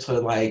down here to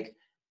like,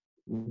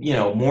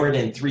 more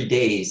than 3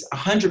 days,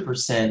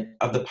 100%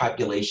 of the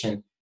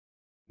population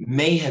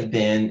may have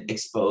been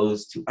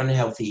exposed to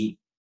unhealthy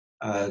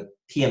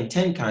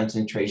PM10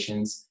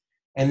 concentrations.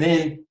 And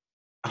then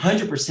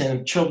 100%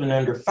 of children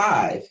under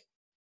 5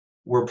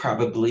 were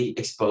probably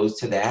exposed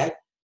to that.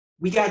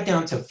 We got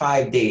down to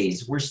 5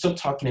 days. We're still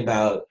talking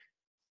about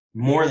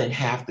more than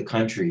half the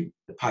country,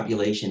 the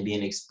population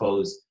being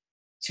exposed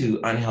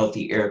to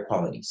unhealthy air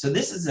quality. So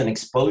this is an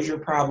exposure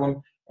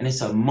problem, and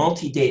it's a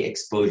multi-day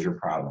exposure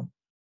problem.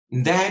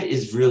 And that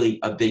is really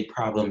a big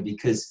problem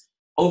because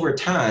over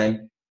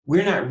time,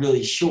 we're not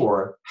really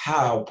sure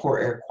how poor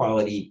air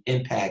quality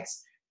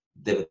impacts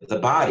the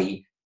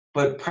body,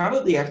 but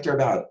probably after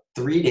about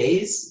 3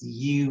 days,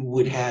 you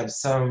would have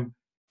some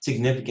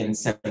significant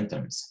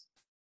symptoms.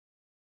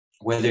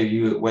 Whether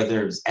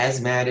it's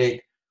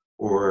asthmatic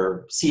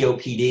or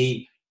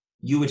COPD,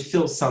 you would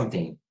feel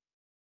something.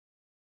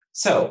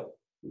 So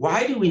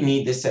why do we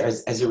need this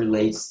as it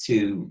relates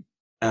to,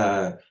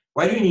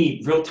 why do we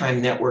need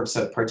real-time networks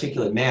of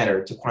particulate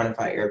matter to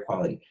quantify air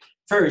quality?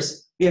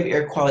 First, we have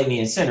air quality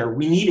in the center.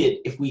 We need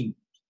it, if we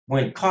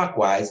went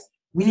clockwise,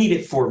 we need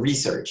it for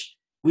research.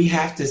 We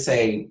have to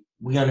say,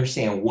 we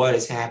understand what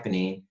is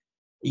happening,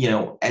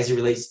 as it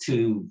relates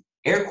to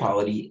air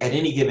quality at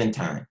any given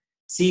time.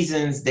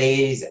 Seasons,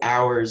 days,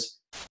 hours,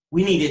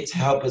 we need it to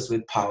help us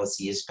with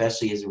policy,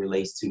 especially as it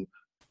relates to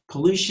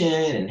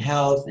pollution and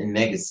health in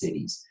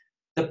megacities.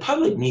 The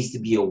public needs to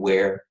be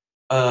aware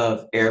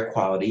of air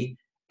quality,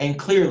 and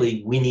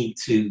clearly we need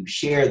to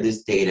share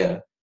this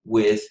data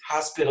with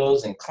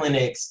hospitals and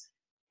clinics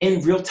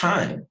in real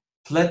time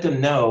to let them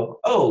know,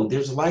 oh,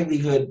 there's a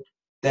likelihood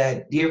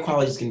that the air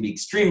quality is going to be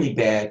extremely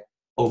bad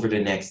over the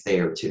next day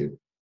or two.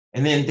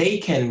 And then they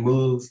can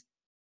move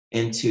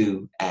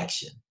into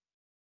action.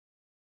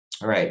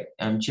 All right,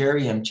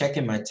 Jerry, I'm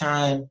checking my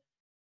time.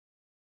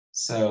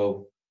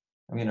 So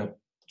I'm gonna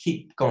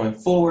keep going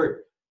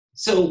forward.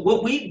 So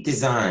what we've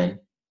designed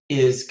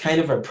is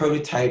kind of a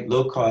prototype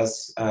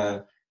low-cost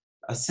a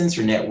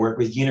sensor network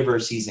with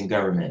universities and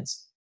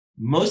governments.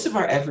 Most of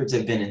our efforts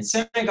have been in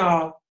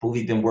Senegal, but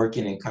we've been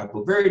working in Cape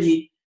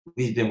Verde,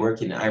 we've been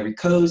working in Ivory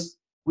Coast,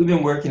 we've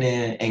been working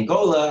in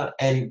Angola,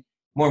 and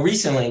more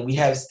recently, we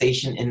have a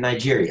station in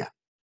Nigeria.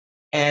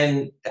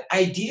 And the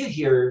idea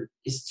here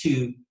is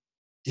to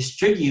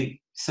distribute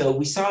So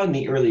we saw in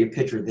the earlier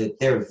picture that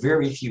there are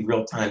very few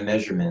real-time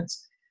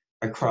measurements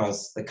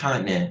across the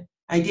continent.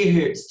 Idea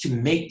here is to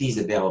make these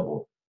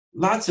available.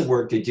 Lots of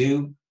work to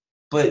do,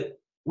 but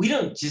we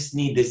don't just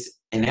need this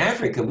in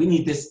Africa, we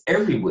need this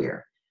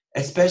everywhere,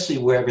 especially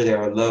wherever there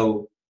are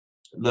low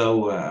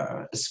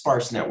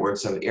sparse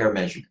networks of air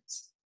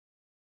measurements.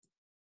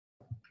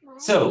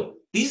 So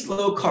these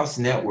low-cost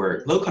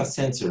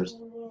sensors,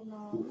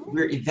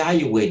 we're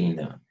evaluating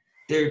them.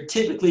 They're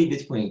typically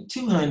between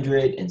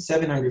 $200 and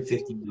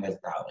 $750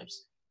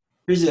 US.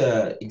 Here's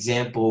an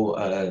example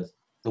of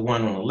the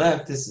one on the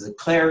left. This is a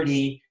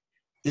Clarity.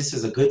 This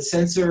is a good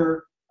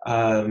sensor.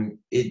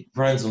 It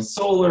runs on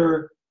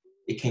solar.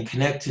 It can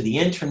connect to the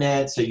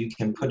internet, so you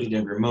can put it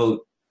in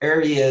remote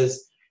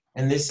areas.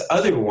 And this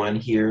other one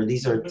here,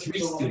 these are 3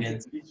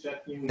 students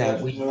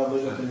that we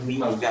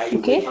evaluate.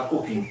 Okay.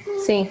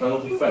 Sim.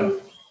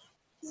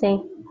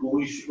 Sim.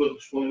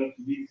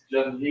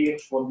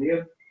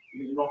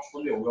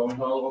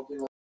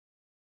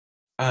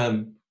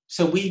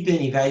 So we've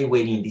been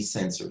evaluating these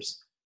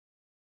sensors.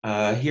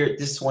 Here,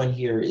 this one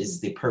here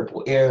is the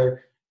purple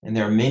air, and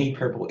there are many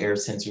purple air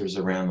sensors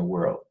around the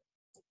world.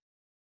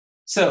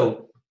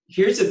 So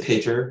here's a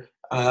picture.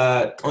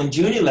 On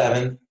June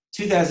 11th,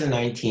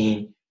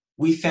 2019,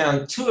 we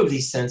found 2 of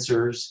these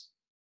sensors.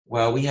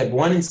 Well, we had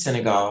one in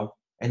Senegal,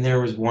 and there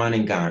was one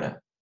in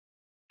Ghana.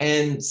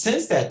 And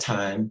since that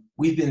time,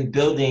 we've been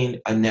building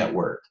a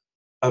network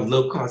of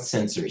low-cost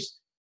sensors.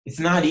 It's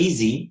not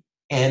easy,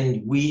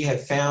 and we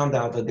have found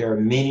out that there are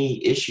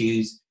many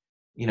issues.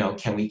 You know,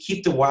 can we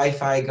keep the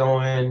Wi-Fi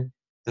going?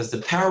 Does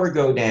the power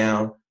go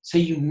down? So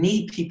you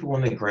need people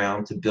on the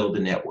ground to build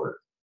a network.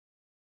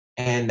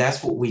 And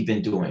that's what we've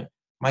been doing.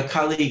 My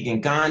colleague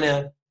in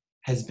Ghana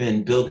has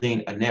been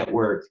building a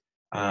network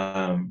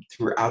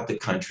throughout the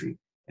country,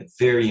 a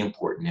very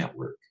important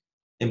network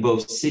in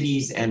both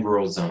cities and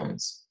rural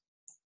zones.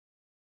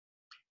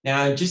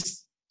 Now, I'm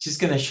just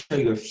going to show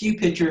you a few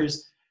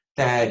pictures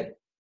that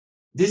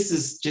this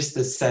is just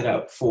a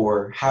setup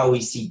for how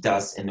we see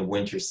dust in the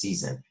winter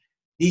season.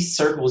 These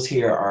circles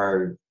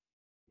here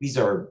these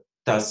are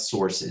dust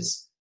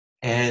sources.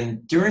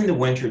 And during the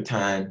winter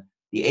time,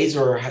 the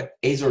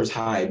Azores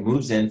high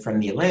moves in from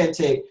the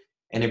Atlantic,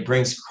 and it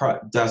brings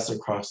dust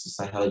across the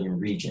Sahelian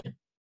region.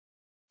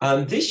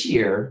 This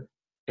year,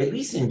 at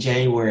least in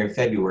January and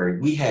February,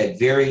 we had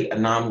very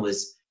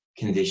anomalous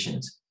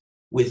conditions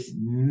with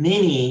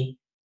many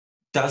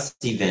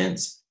dust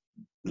events,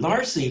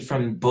 largely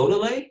from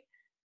Boulder,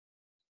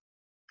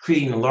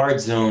 creating a large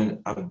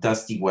zone of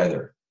dusty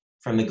weather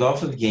from the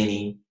Gulf of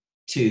Guinea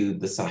to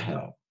the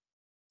Sahel.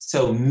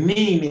 So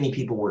many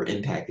people were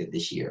impacted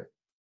this year.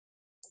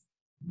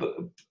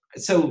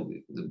 So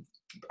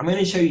I'm going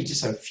to show you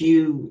just a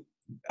few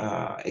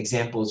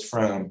examples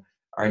from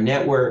our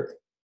network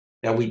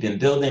that we've been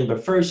building.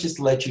 But first, just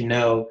to let you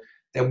know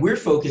that we're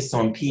focused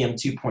on PM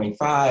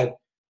 2.5.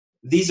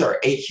 These are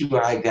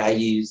AQI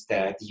values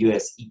that the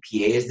US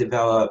EPA has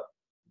developed.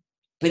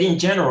 But in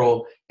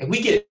general, if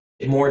we get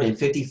more than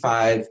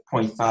 55.5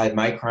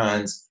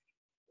 microns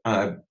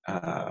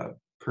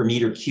per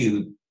meter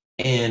cube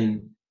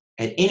in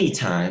at any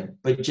time,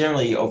 but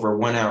generally over a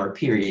 1 hour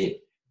period,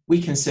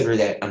 we consider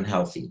that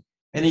unhealthy.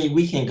 And then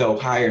we can go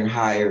higher and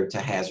higher to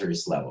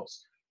hazardous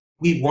levels.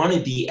 We want to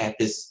be at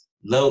this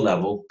low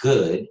level,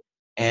 good,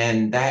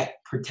 and that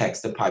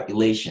protects the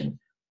population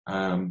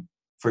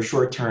for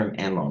short-term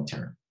and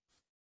long-term.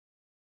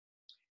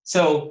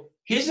 So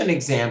here's an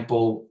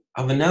example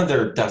of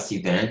another dust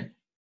event.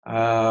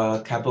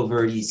 Cape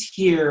Verde's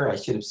here. I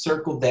should have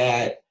circled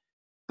that.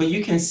 But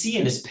you can see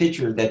in this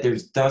picture that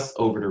there's dust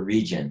over the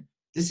region.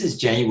 This is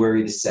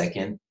January the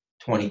 2nd,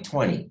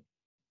 2020.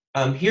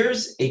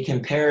 Here's a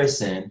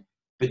comparison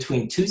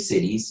between 2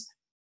 cities,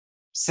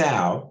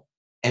 Sal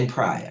and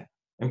Praia.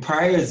 And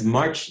Praia is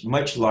much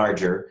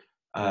larger,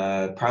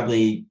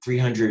 probably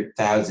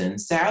 300,000.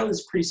 Sal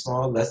is pretty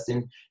small, less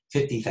than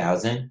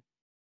 50,000.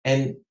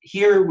 And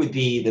here would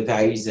be the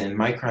values in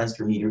microns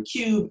per meter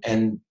cube,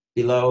 and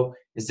below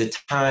is the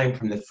time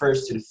from the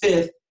 1st to the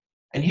 5th.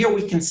 And here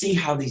we can see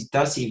how these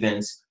dust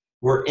events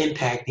were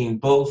impacting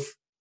both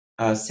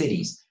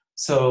cities.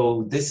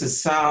 So this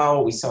is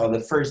Sal. We saw the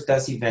first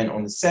dust event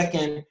on the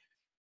 2nd.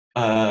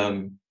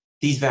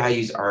 These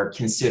values are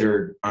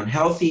considered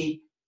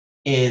unhealthy.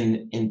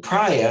 In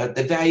Praia,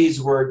 the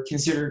values were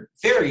considered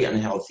very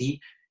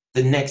unhealthy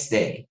the next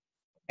day.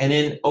 And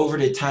then over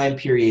the time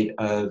period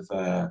of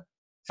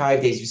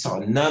 5 days, we saw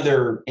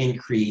another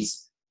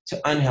increase to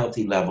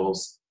unhealthy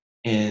levels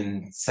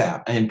in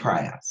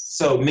Praia.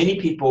 So many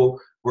people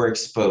were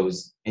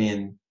exposed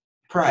in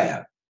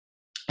Praia.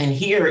 And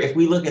here, if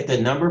we look at the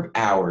number of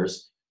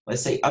hours,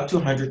 let's say up to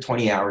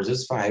 120 hours,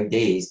 those 5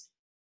 days,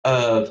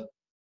 of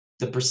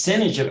the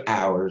percentage of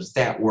hours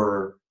that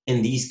were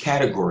in these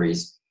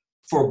categories,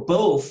 for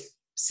both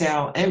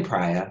Sal and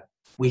Praia,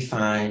 we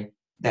find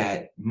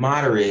that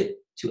moderate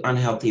to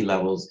unhealthy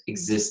levels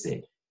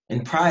existed.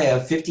 In Praia,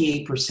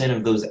 58%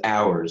 of those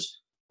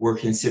hours were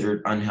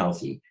considered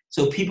unhealthy.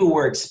 So people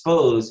were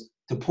exposed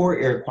to poor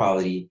air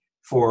quality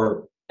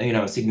for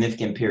a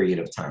significant period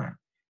of time.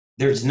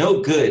 There's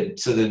no good,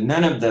 so that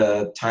none of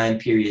the time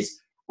periods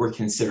were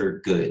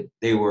considered good.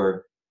 They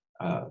were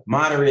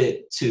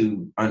moderate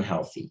to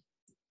unhealthy.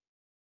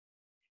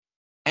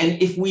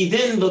 And if we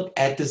then look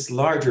at this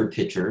larger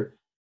picture,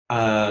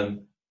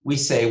 we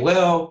say,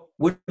 well,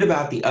 what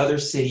about the other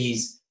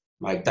cities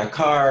like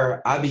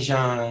Dakar,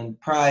 Abidjan,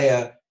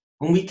 Praia?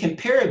 When we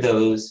compare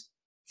those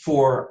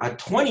for a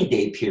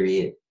 20-day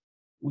period,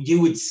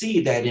 you would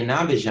see that in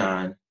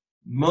Abidjan,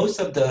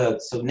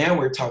 so now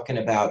we're talking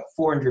about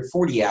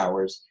 440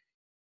 hours,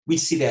 we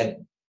see that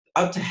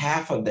up to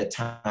half of the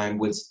time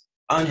was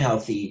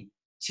unhealthy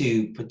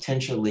to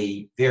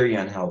potentially very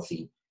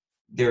unhealthy.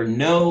 There are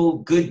no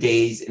good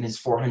days in its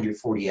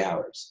 440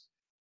 hours.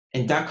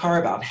 In Dakar,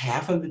 about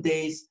half of the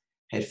days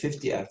had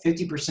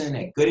 50%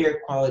 had good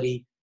air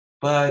quality,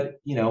 but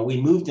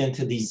we moved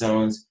into these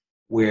zones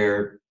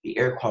where the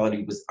air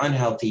quality was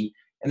unhealthy.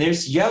 And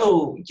there's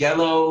yellow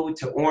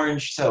to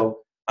orange. So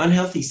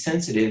unhealthy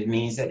sensitive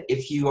means that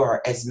if you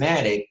are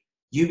asthmatic,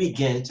 you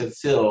begin to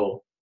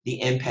feel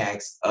the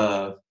impacts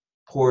of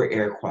poor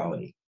air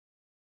quality.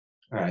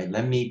 All right,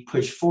 let me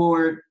push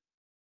forward.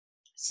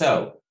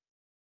 So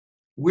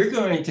we're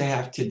going to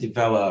have to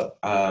develop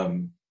a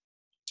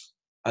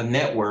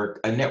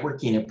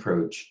networking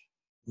approach,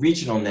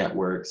 regional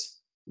networks,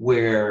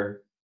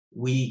 where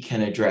we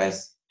can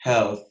address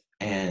health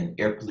and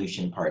air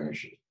pollution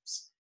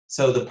partnerships.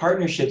 So the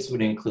partnerships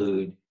would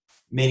include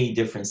many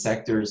different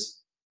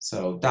sectors,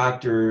 so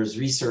doctors,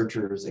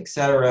 researchers,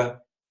 etc.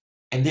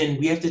 And then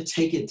we have to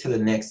take it to the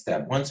next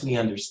step. Once we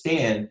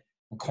understand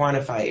and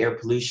quantify air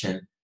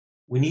pollution,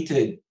 we need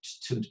to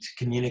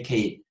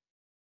communicate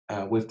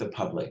with the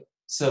public.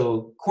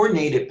 So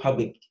coordinated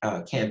public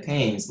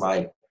campaigns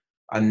like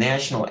a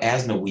national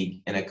asthma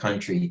week in a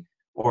country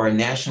or a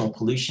national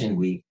pollution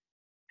week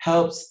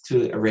helps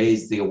to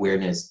raise the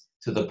awareness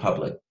to the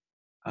public.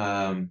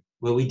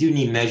 Well, we do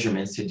need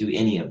measurements to do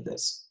any of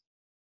this.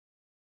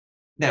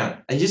 Now,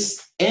 I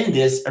just end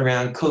this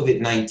around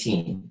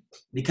COVID-19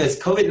 because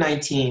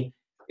COVID-19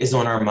 is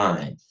on our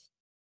mind.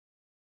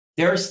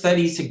 There are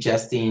studies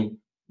suggesting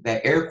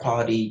that air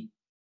quality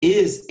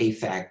is a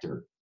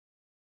factor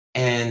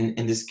and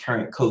in this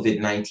current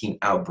COVID-19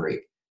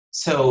 outbreak.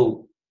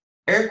 So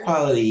air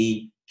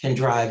quality can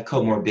drive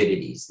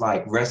comorbidities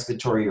like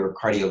respiratory or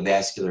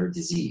cardiovascular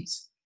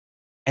disease.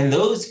 And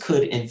those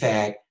could, in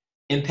fact,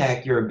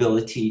 impact your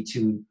ability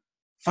to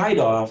fight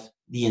off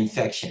the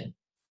infection.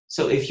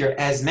 So if you're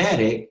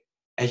asthmatic,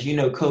 as you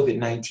know,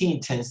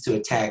 COVID-19 tends to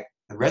attack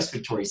the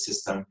respiratory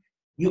system.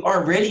 You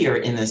already are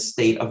in a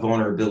state of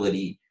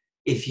vulnerability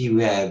if you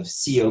have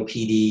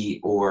COPD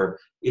or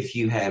if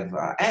you have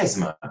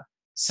asthma.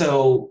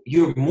 So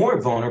you're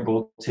more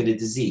vulnerable to the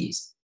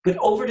disease. But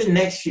over the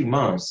next few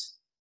months,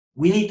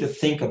 we need to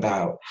think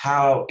about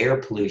how air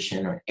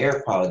pollution or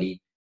air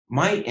quality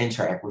might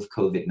interact with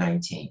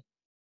COVID-19.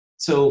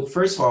 So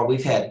first of all,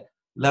 we've had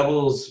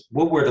levels,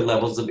 what were the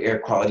levels of air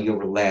quality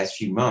over the last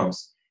few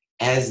months?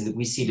 As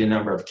we see the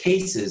number of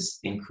cases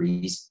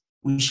increase,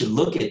 we should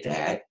look at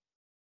that.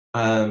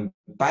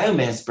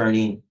 Biomass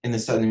burning in the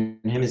Southern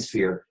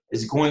Hemisphere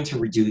is going to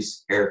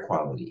reduce air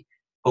quality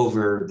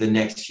over the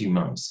next few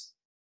months.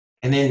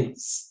 And then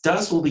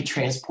dust will be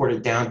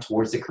transported down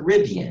towards the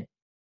Caribbean.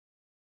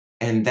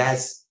 And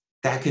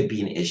that could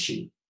be an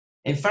issue.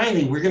 And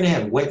finally, we're going to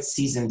have wet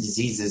season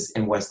diseases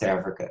in West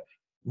Africa.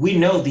 We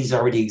know these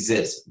already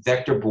exist,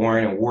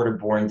 vector-borne and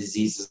water-borne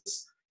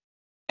diseases.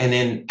 And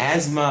then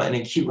asthma and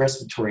acute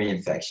respiratory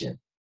infection.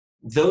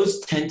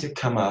 Those tend to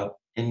come up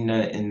in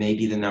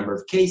maybe the number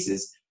of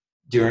cases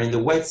during the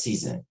wet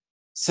season.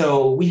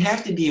 So we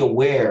have to be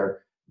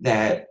aware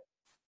that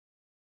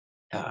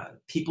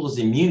people's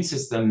immune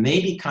system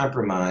may be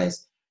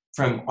compromised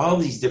from all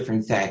these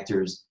different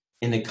factors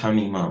in the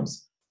coming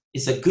months.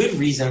 It's a good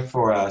reason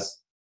for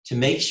us to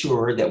make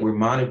sure that we're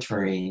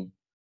monitoring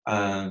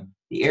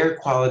the air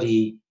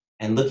quality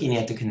and looking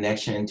at the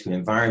connection to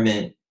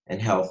environment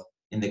and health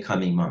in the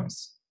coming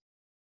months.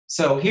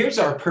 So here's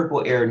our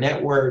Purple Air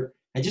Network.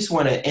 I just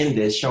want to end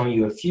this showing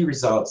you a few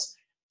results.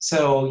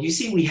 So you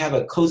see we have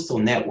a coastal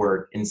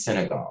network in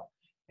Senegal,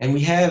 and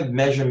we have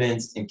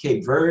measurements in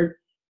Cape Verde,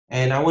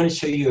 and I want to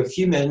show you a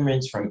few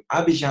measurements from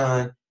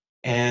Abidjan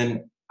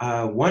and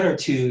one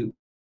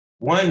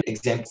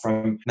example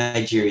from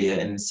Nigeria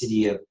in the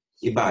city of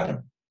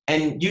Ibadan.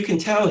 And you can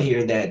tell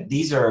here that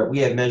we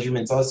have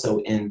measurements also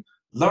in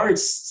large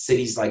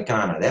cities like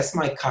Ghana. That's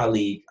my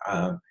colleague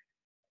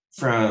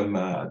from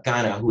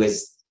Ghana who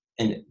has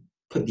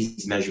put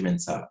these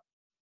measurements up.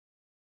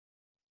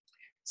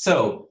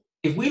 So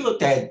if we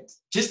looked at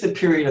just the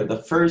period of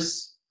the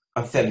 1st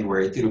of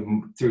February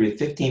through the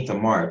 15th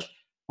of March,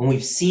 when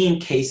we've seen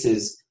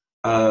cases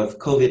of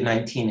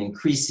COVID-19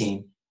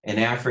 increasing in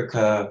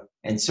Africa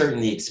and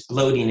certainly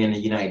exploding in the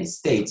United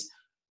States,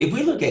 if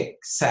we look at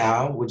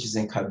Sao, which is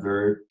in Cape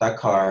Verde,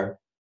 Dakar,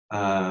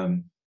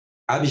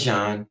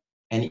 Abidjan,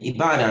 and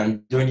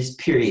Ibadan during this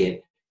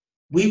period,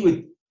 we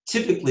would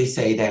typically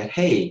say that,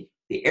 hey,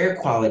 the air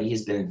quality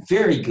has been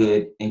very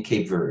good in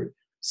Cape Verde.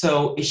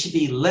 So it should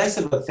be less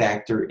of a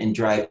factor in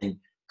driving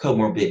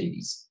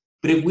comorbidities.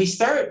 But if we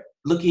start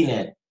looking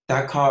at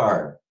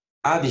Dakar,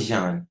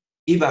 Abidjan,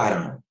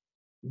 Ibadan,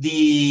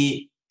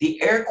 the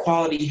air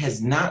quality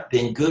has not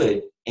been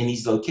good in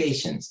these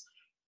locations.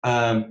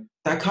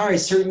 Dakar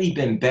has certainly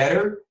been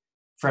better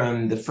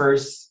from the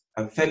 1st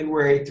of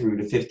February through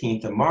the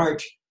 15th of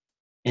March.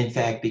 In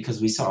fact,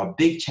 because we saw a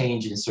big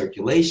change in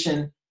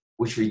circulation,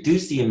 which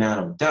reduced the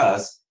amount of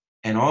dust.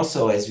 And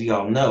also, as we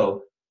all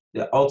know,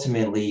 that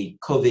ultimately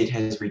COVID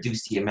has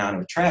reduced the amount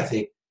of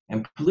traffic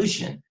and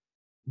pollution.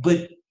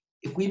 But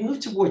if we move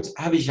towards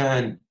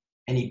Abidjan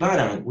and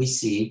Ibadan, we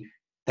see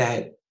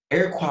that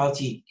air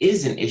quality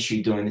is an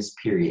issue during this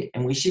period.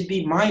 And we should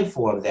be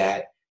mindful of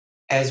that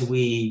as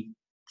we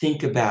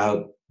think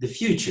about the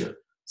future.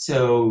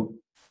 So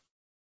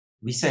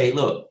we say,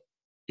 look,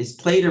 it's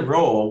played a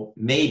role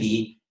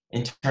maybe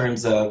in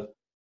terms of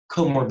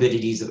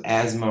comorbidities of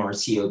asthma or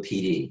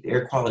COPD. The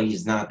air quality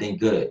has not been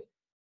good.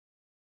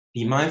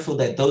 Be mindful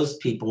that those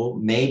people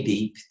may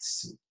be,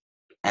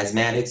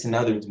 asthmatics and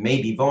others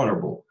may be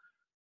vulnerable.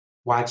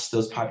 Watch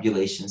those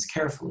populations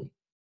carefully.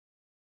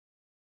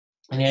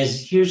 And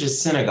here's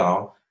just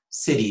Senegal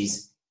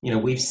cities,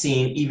 we've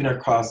seen even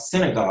across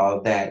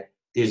Senegal that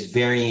there's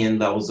varying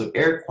levels of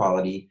air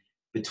quality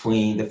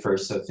between the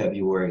 1st of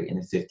February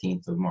and the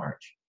 15th of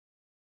March.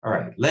 All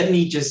right, let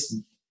me just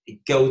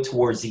go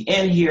towards the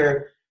end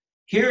here.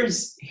 Here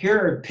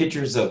are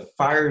pictures of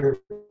fire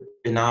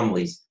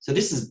anomalies. So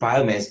this is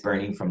biomass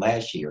burning from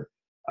last year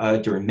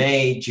during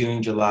May,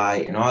 June,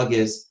 July, and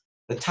August.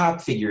 The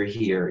top figure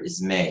here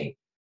is May.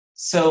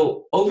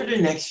 So over the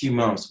next few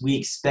months, we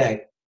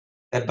expect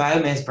that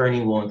biomass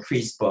burning will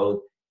increase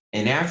both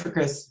in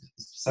Africa,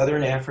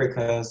 Southern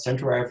Africa,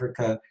 Central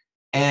Africa,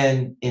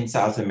 and in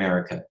South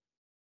America.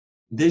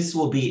 This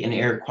will be an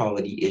air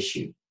quality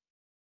issue.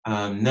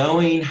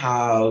 Knowing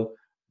how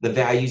the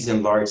values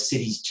in large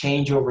cities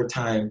change over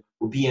time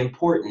will be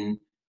important.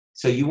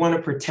 So you want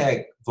to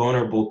protect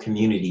vulnerable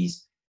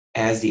communities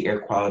as the air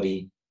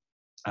quality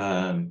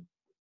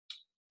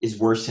is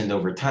worsened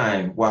over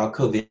time while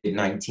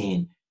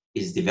COVID-19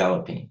 is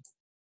developing.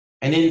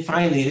 And then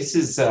finally, this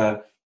is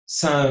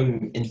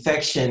some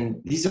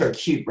infection. These are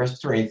acute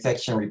respiratory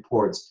infection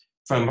reports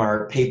from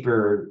our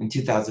paper in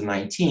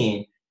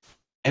 2019.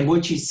 And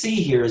what you see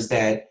here is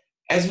that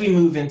as we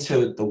move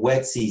into the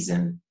wet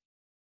season,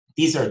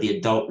 these are the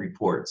adult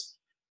reports.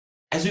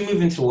 As we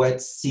move into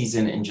wet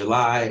season in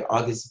July,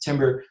 August,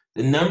 September,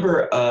 the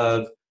number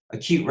of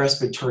acute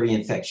respiratory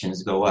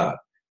infections go up.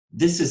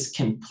 This is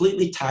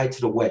completely tied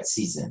to the wet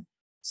season.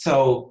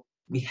 So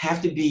we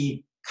have to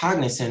be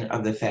cognizant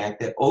of the fact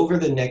that over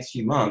the next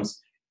few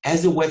months,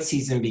 as the wet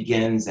season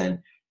begins and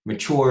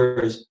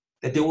matures,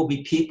 that there will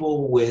be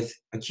people with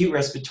acute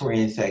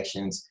respiratory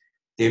infections.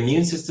 Their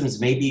immune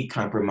systems may be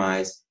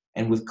compromised.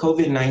 And with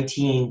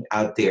COVID-19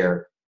 out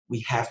there, we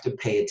have to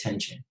pay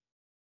attention.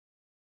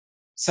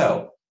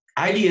 So,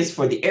 ideas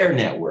for the air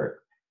network.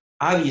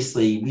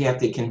 Obviously, we have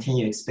to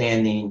continue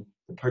expanding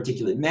the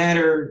particulate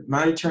matter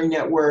monitoring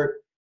network,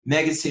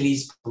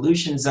 megacities,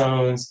 pollution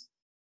zones,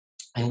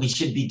 and we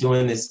should be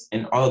doing this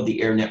in all of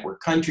the air network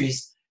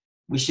countries.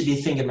 We should be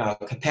thinking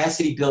about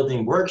capacity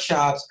building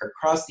workshops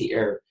across the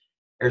air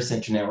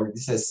center network.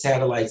 This has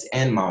satellites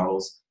and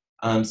models.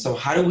 So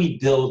how do we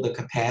build the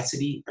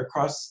capacity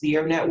across the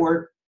air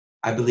network?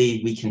 I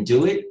believe we can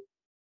do it.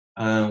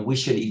 We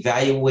should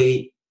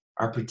evaluate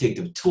our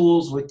predictive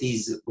tools with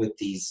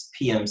these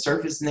PM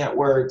surface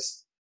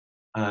networks.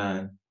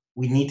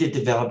 We need to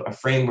develop a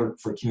framework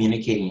for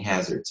communicating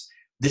hazards.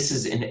 This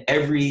is in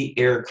every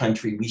air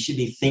country. We should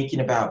be thinking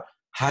about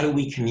how do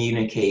we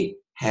communicate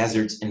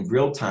hazards in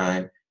real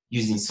time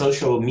using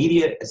social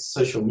media, so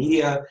social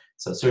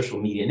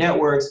media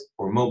networks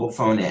or mobile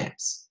phone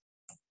apps.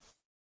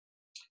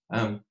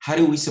 How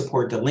do we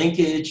support the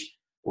linkage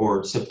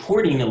or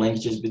supporting the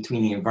linkages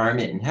between the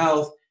environment and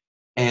health,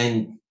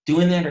 and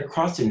doing that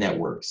across the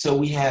network so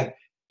we have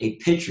a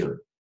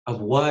picture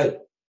of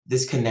what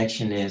this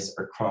connection is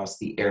across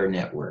the air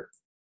network.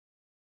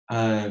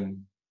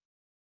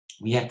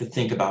 We have to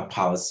think about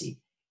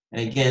policy.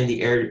 And again,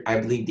 I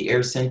believe the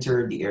air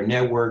center, the air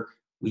network,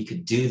 we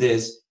could do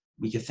this.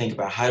 We could think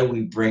about how do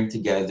we bring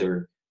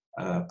together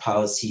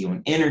policy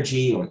on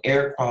energy, on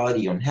air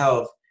quality, on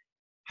health.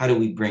 How do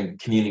we bring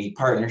community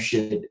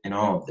partnership in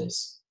all of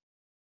this?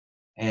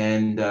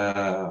 And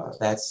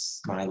that's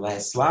my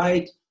last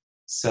slide.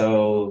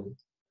 So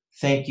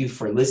thank you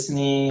for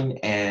listening,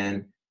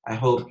 and I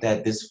hope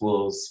that this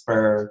will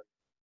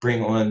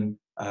bring on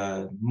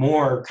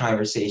more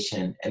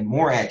conversation and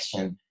more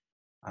action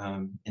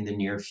in the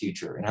near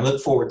future. And I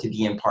look forward to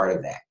being part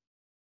of that.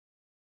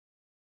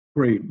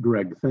 Great,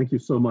 Greg. Thank you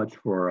so much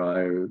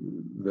for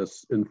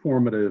this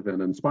informative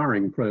and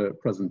inspiring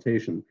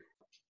presentation.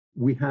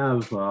 We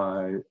have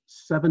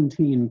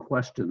 17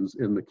 questions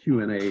in the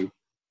Q&A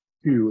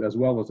queue, as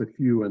well as a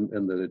few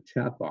in the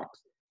chat box.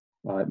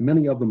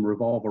 Many of them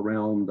revolve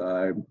around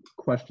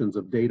questions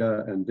of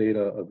data and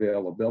data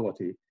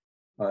availability.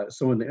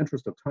 So in the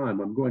interest of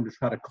time, I'm going to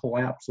try to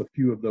collapse a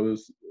few of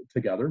those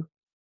together.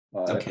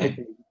 Okay.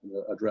 hoping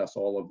to address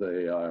all of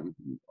the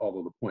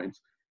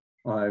points.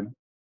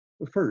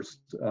 First,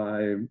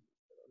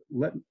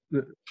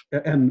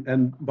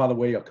 and by the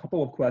way, a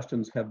couple of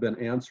questions have been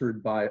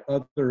answered by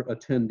other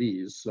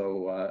attendees.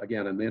 So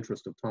again, in the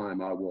interest of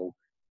time, I will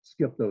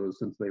skip those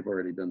since they've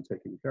already been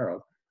taken care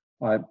of.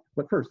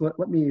 But first,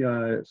 let me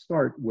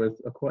start with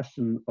a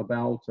question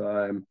about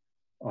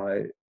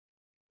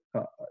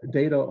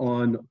data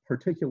on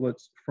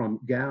particulates from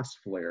gas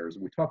flares.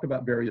 We talked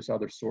about various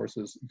other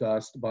sources,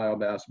 dust,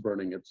 biomass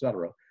burning,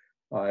 etc.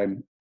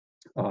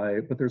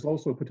 But there's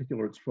also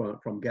particulates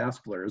from gas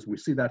flares. We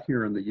see that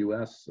here in the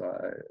US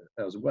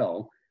as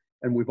well.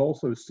 And we've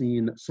also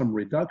seen some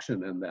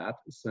reduction in that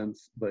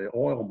since the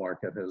oil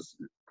market has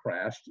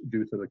crashed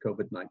due to the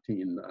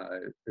COVID-19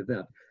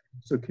 event.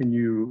 So can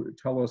you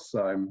tell us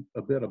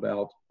a bit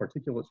about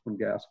particulates from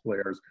gas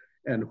flares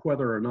and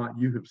whether or not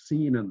you have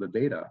seen in the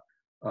data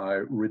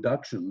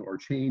reduction or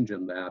change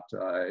in that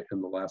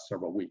in the last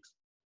several weeks?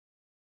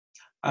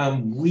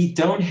 We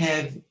don't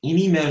have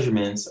any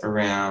measurements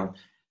around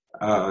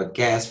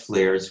gas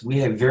flares. We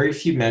have very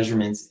few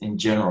measurements in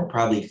general,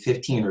 probably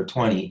 15 or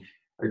 20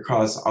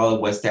 across all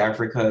of West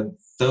Africa.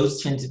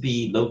 Those tend to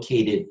be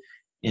located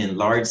in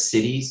large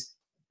cities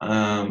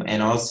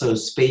and also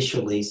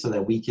spatially so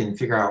that we can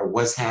figure out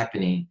what's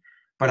happening.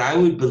 But I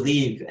would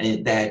believe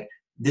that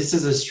this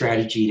is a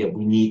strategy that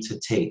we need to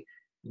take.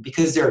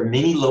 Because there are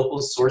many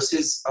local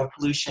sources of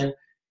pollution,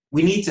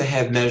 we need to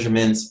have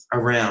measurements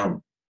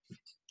around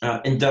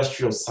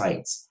industrial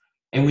sites.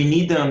 And we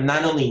need them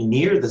not only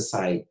near the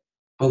site,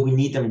 but we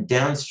need them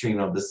downstream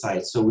of the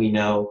site so we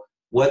know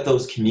what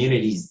those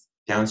communities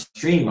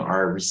downstream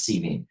are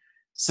receiving.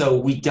 So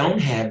we don't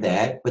have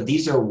that, but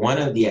these are one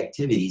of the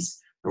activities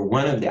or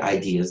one of the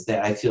ideas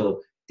that I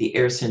feel the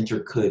Air Center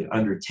could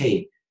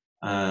undertake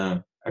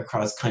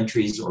across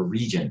countries or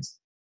regions.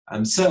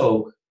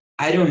 So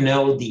I don't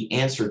know the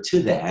answer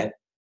to that,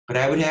 but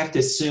I would have to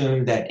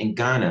assume that in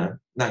Ghana,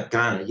 not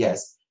Ghana,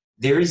 yes,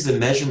 there is a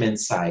measurement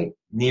site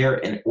near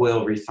an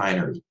oil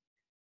refinery.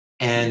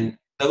 And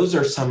those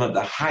are some of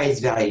the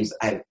highest values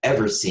I've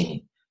ever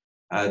seen.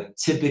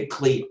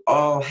 Typically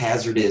all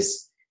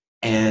hazardous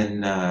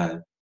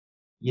and,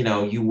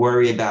 you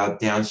worry about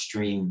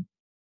downstream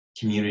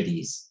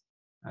communities.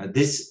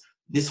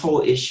 This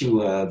whole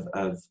issue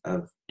of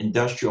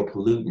industrial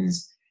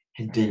pollutants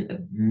has been a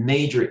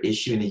major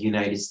issue in the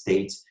United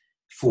States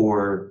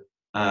for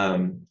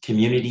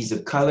communities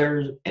of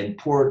color and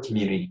poor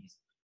communities.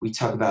 We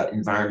talk about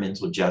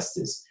environmental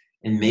justice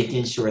and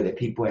making sure that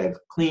people have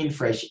clean,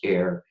 fresh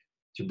air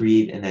to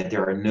breathe and that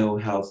there are no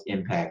health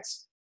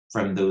impacts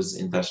from those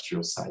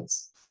industrial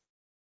sites.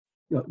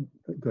 Yeah,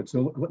 good.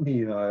 So let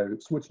me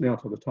switch now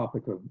to the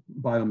topic of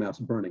biomass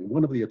burning.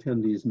 One of the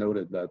attendees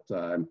noted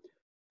that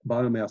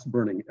biomass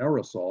burning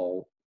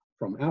aerosol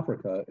from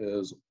Africa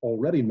is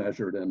already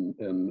measured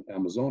in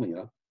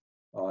Amazonia.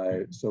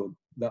 So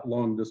that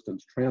long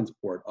distance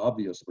transport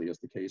obviously is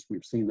the case.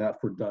 We've seen that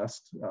for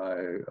dust,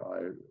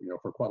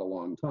 for quite a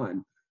long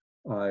time.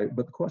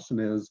 But the question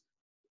is,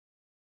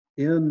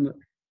 in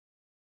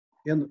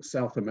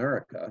South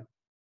America,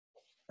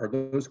 are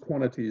those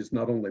quantities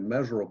not only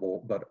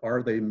measurable, but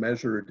are they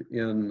measured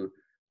in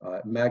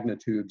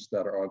magnitudes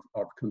that are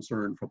of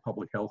concern for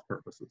public health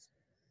purposes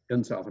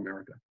in South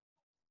America?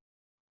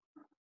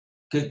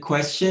 Good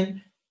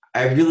question.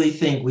 I really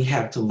think we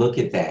have to look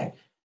at that.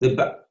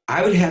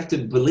 I would have to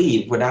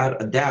believe,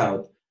 without a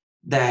doubt,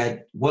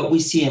 that what we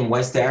see in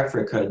West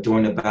Africa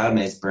during the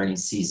biomass burning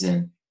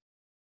season,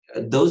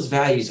 those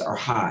values are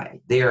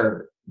high. They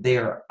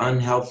are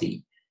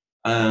unhealthy.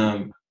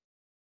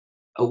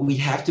 We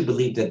have to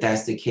believe that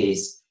that's the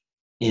case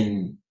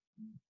in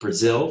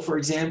Brazil, for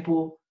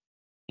example,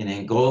 in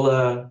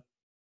Angola,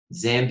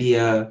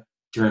 Zambia,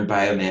 during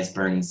biomass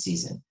burning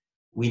season.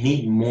 We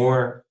need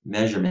more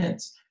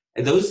measurements.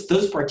 And those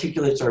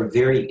particulates are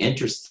very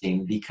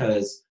interesting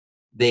because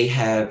they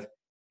have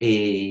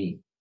a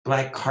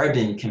black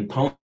carbon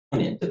component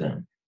to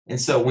them. And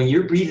so when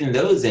you're breathing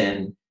those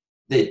in,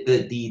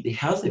 the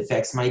health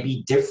effects might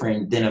be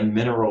different than a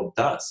mineral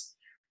dust.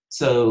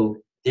 So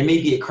there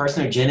may be a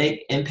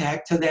carcinogenic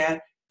impact to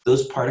that.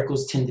 Those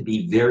particles tend to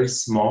be very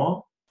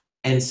small.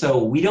 And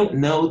so we don't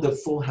know the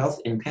full health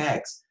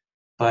impacts,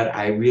 but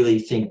I really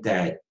think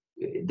that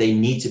they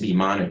need to be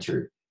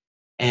monitored.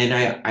 And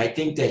I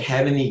think that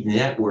having these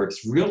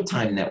networks,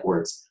 real-time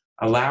networks,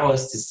 allow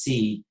us to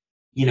see,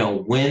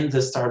 when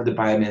the start of the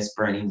biomass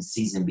burning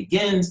season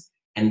begins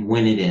and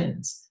when it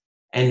ends.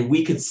 And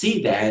we could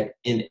see that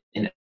in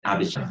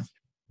Abidjan.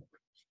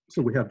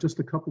 So we have just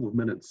a couple of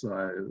minutes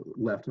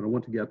left, and I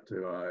want to get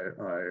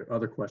to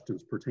other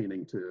questions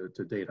pertaining to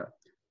data.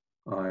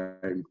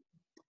 One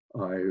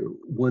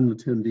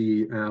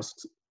attendee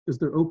asks, is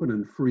there open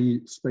and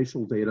free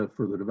spatial data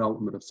for the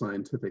development of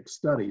scientific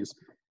studies?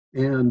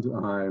 And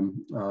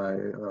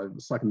the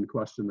second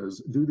question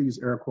is, do these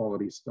air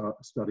quality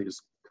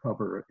studies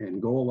cover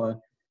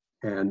Angola?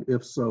 And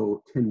if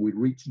so, can we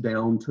reach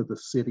down to the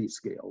city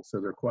scale? So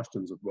there are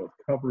questions of both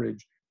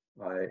coverage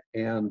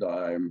and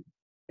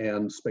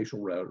spatial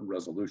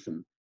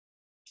resolution.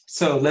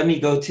 So let me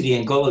go to the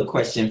Angola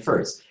question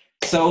first.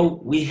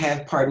 So we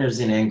have partners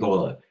in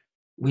Angola.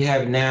 We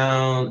have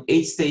now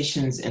 8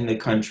 stations in the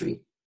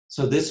country.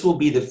 So this will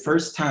be the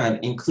first time,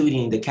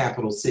 including the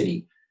capital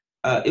city.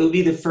 It will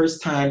be the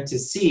first time to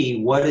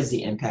see what is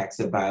the impacts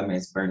of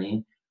biomass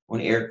burning on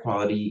air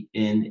quality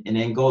in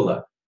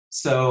Angola.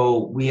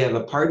 So we have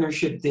a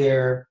partnership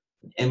there,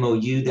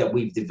 MOU that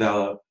we've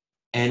developed,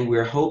 and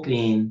we're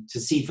hoping to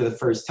see for the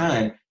first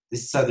time the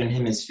Southern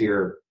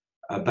Hemisphere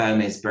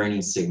biomass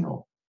burning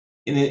signal.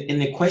 In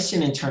the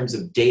question in terms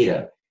of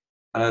data,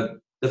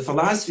 the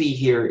philosophy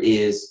here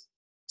is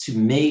to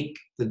make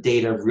the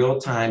data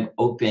real-time,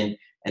 open,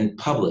 and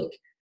public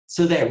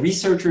so that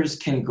researchers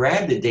can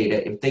grab the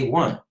data if they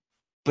want,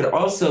 but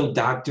also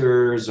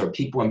doctors or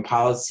people in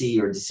policy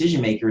or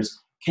decision makers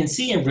can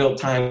see in real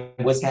time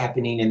what's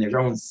happening in their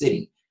own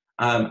city.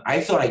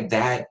 I feel like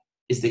that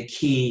is the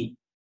key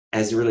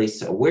as it relates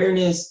to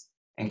awareness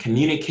and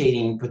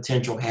communicating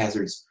potential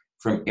hazards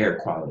from air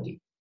quality.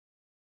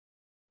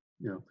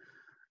 Yeah,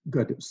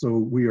 good. So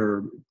we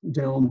are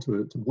down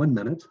to 1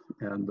 minute,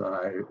 and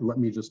let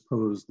me just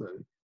pose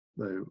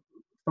the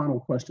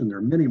final question. There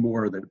are many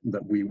more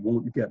that we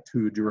won't get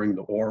to during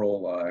the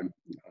oral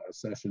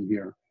session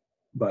here,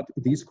 but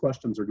these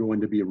questions are going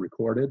to be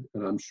recorded,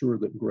 and I'm sure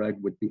that Greg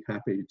would be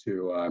happy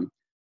to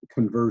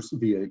converse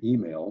via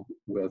email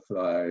with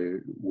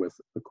the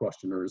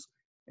questioners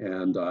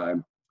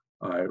and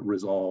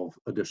resolve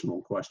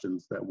additional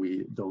questions that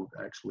we don't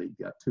actually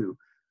get to.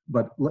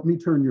 But let me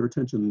turn your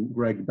attention,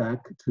 Greg, back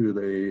to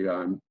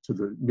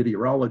the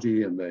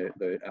meteorology and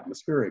the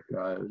atmospheric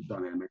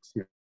dynamics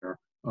here.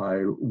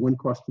 One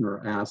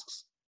questioner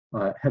asks,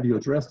 have you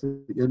addressed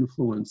the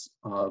influence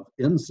of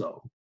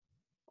ENSO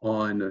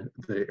on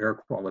the air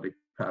quality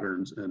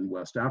patterns in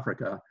West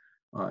Africa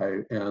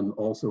and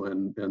also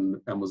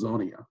in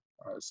Amazonia?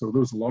 So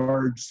those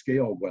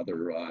large-scale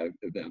weather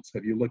events,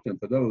 have you looked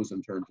into those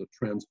in terms of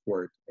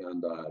transport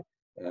and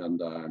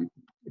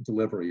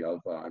delivery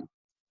of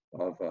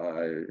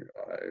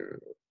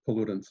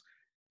pollutants?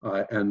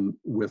 And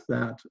with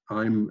that,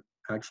 I'm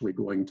actually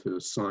going to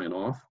sign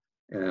off,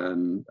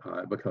 and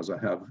because I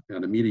have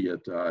an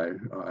immediate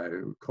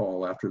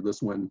call after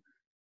this one,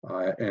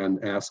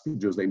 and ask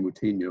Jose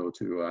Moutinho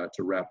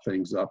to wrap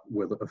things up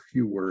with a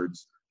few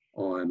words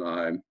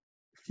on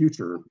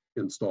future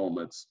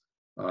installments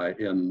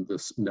in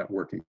this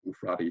Networking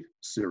Friday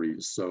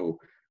series. So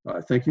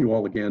thank you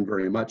all again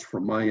very much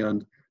from my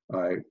end.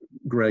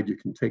 Greg, you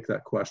can take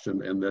that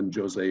question, and then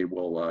Jose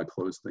will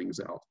close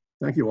things out.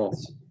 Thank you all.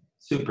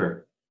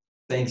 Super.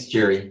 Thanks,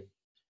 Jerry.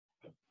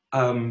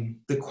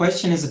 The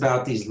question is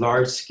about these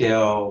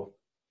large-scale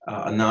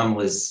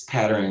anomalous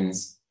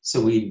patterns.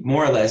 So we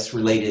more or less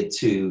related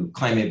to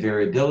climate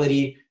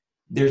variability.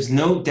 There's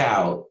no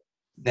doubt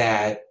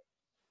that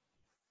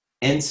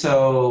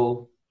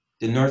ENSO,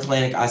 the North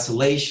Atlantic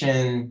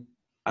Oscillation,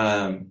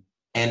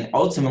 and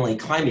ultimately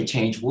climate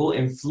change will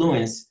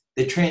influence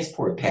the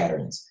transport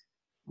patterns.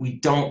 We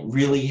don't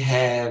really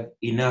have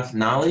enough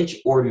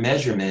knowledge or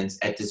measurements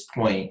at this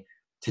point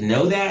to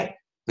know that,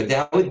 but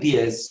that would be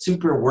a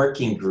super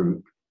working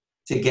group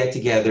to get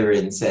together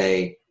and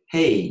say,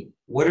 hey,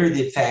 what are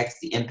the effects,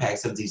 the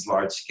impacts of these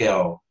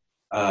large-scale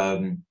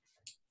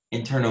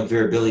internal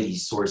variability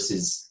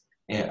sources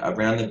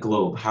around the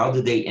globe? How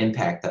do they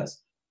impact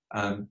us?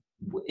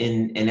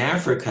 In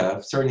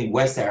Africa, certainly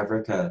West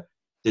Africa,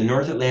 the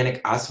North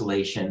Atlantic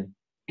Oscillation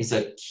is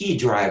a key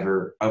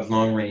driver of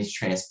long-range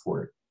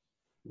transport.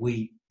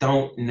 We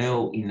don't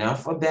know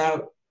enough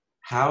about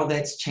how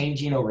that's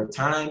changing over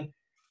time,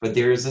 but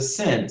there is a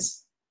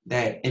sense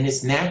that in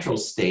its natural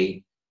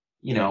state,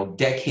 you know,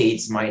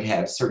 decades might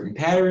have certain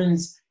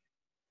patterns,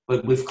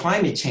 but with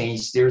climate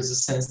change, there's a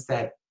sense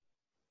that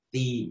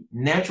the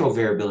natural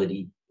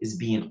variability is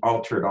being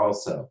altered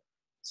also.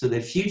 So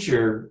the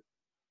future,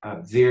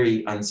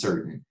 very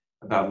uncertain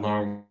about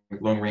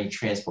long-range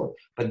transport.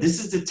 But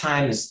this is the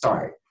time to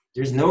start.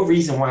 There's no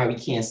reason why we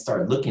can't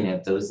start looking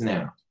at those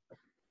now.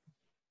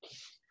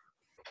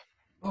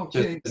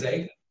 Okay.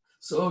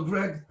 So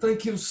Greg,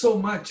 thank you so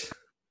much.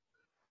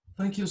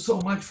 Thank you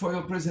so much for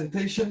your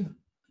presentation.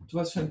 It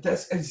was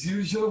fantastic as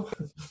usual.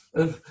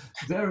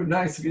 Very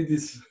nice with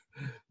this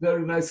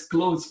very nice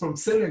clothes from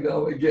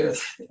Senegal, I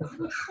guess.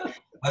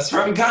 That's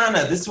from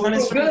Ghana. This one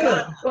is from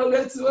Ghana. Oh,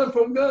 that's one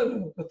from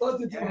Ghana. I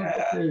thought it was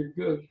okay,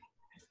 good.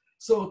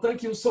 So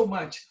thank you so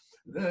much.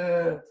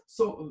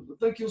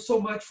 Thank you so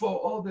much for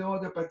all the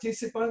other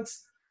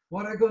participants.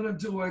 What I'm gonna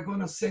do, I'm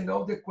gonna send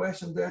all the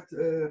questions that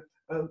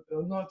are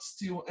not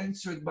still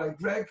answered by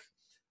Greg.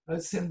 I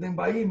send them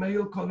by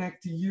email,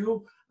 connect to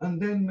you, and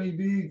then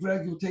maybe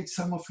Greg will take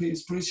some of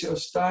his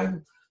precious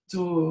time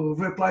to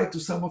reply to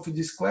some of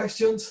these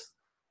questions,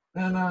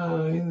 and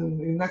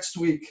in next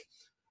week.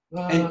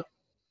 And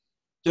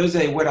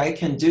Jose, what I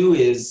can do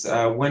is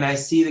when I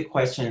see the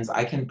questions,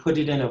 I can put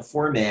it in a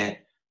format,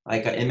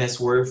 like a MS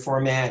Word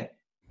format,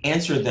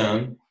 answer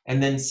them,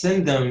 and then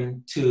send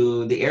them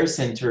to the Air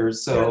Center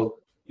so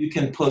you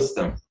can post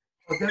them.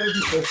 Oh, that would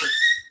be perfect.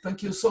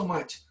 Thank you so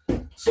much.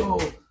 So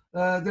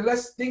the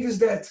last thing is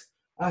that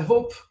I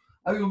hope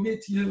I will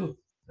meet you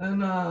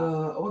and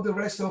all the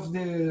rest of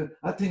the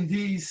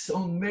attendees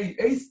on May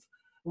 8th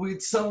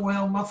with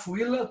Samuel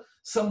Mafuila.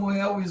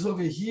 Samuel is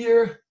over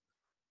here.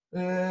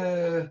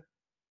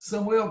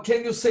 Samuel,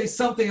 can you say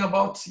something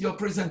about your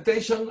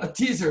presentation, a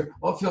teaser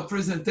of your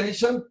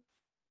presentation?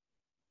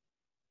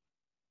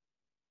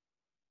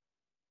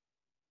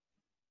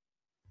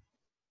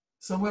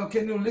 Samuel,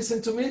 can you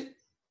listen to me?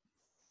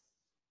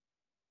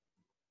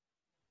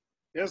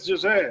 Yes,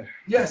 Jose.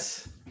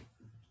 Yes.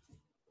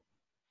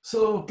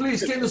 So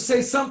please, can you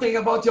say something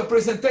about your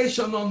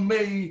presentation on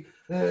May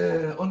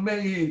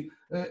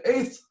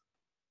 8th?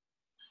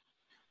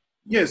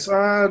 Yes,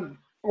 on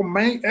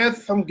May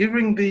 8th, I'm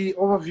giving the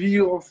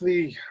overview of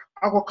the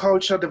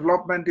aquaculture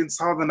development in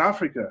Southern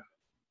Africa.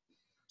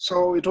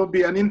 So it will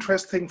be an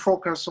interesting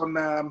focus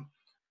on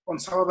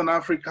Southern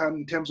Africa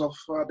in terms of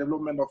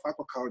development of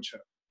aquaculture.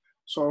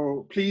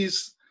 So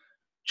please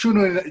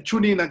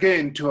tune in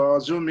again to our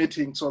Zoom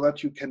meeting so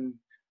that you can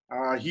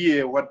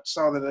hear what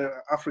Southern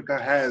Africa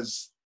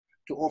has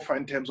to offer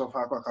in terms of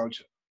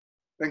aquaculture.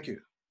 Thank you.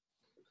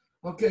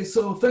 Okay,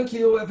 so thank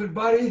you,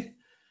 everybody.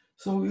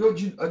 So we'll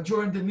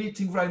adjourn the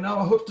meeting right now.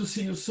 I hope to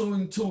see you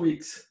soon in 2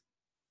 weeks.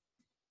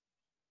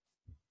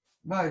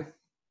 Bye.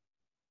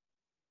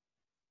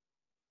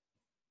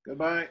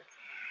 Goodbye.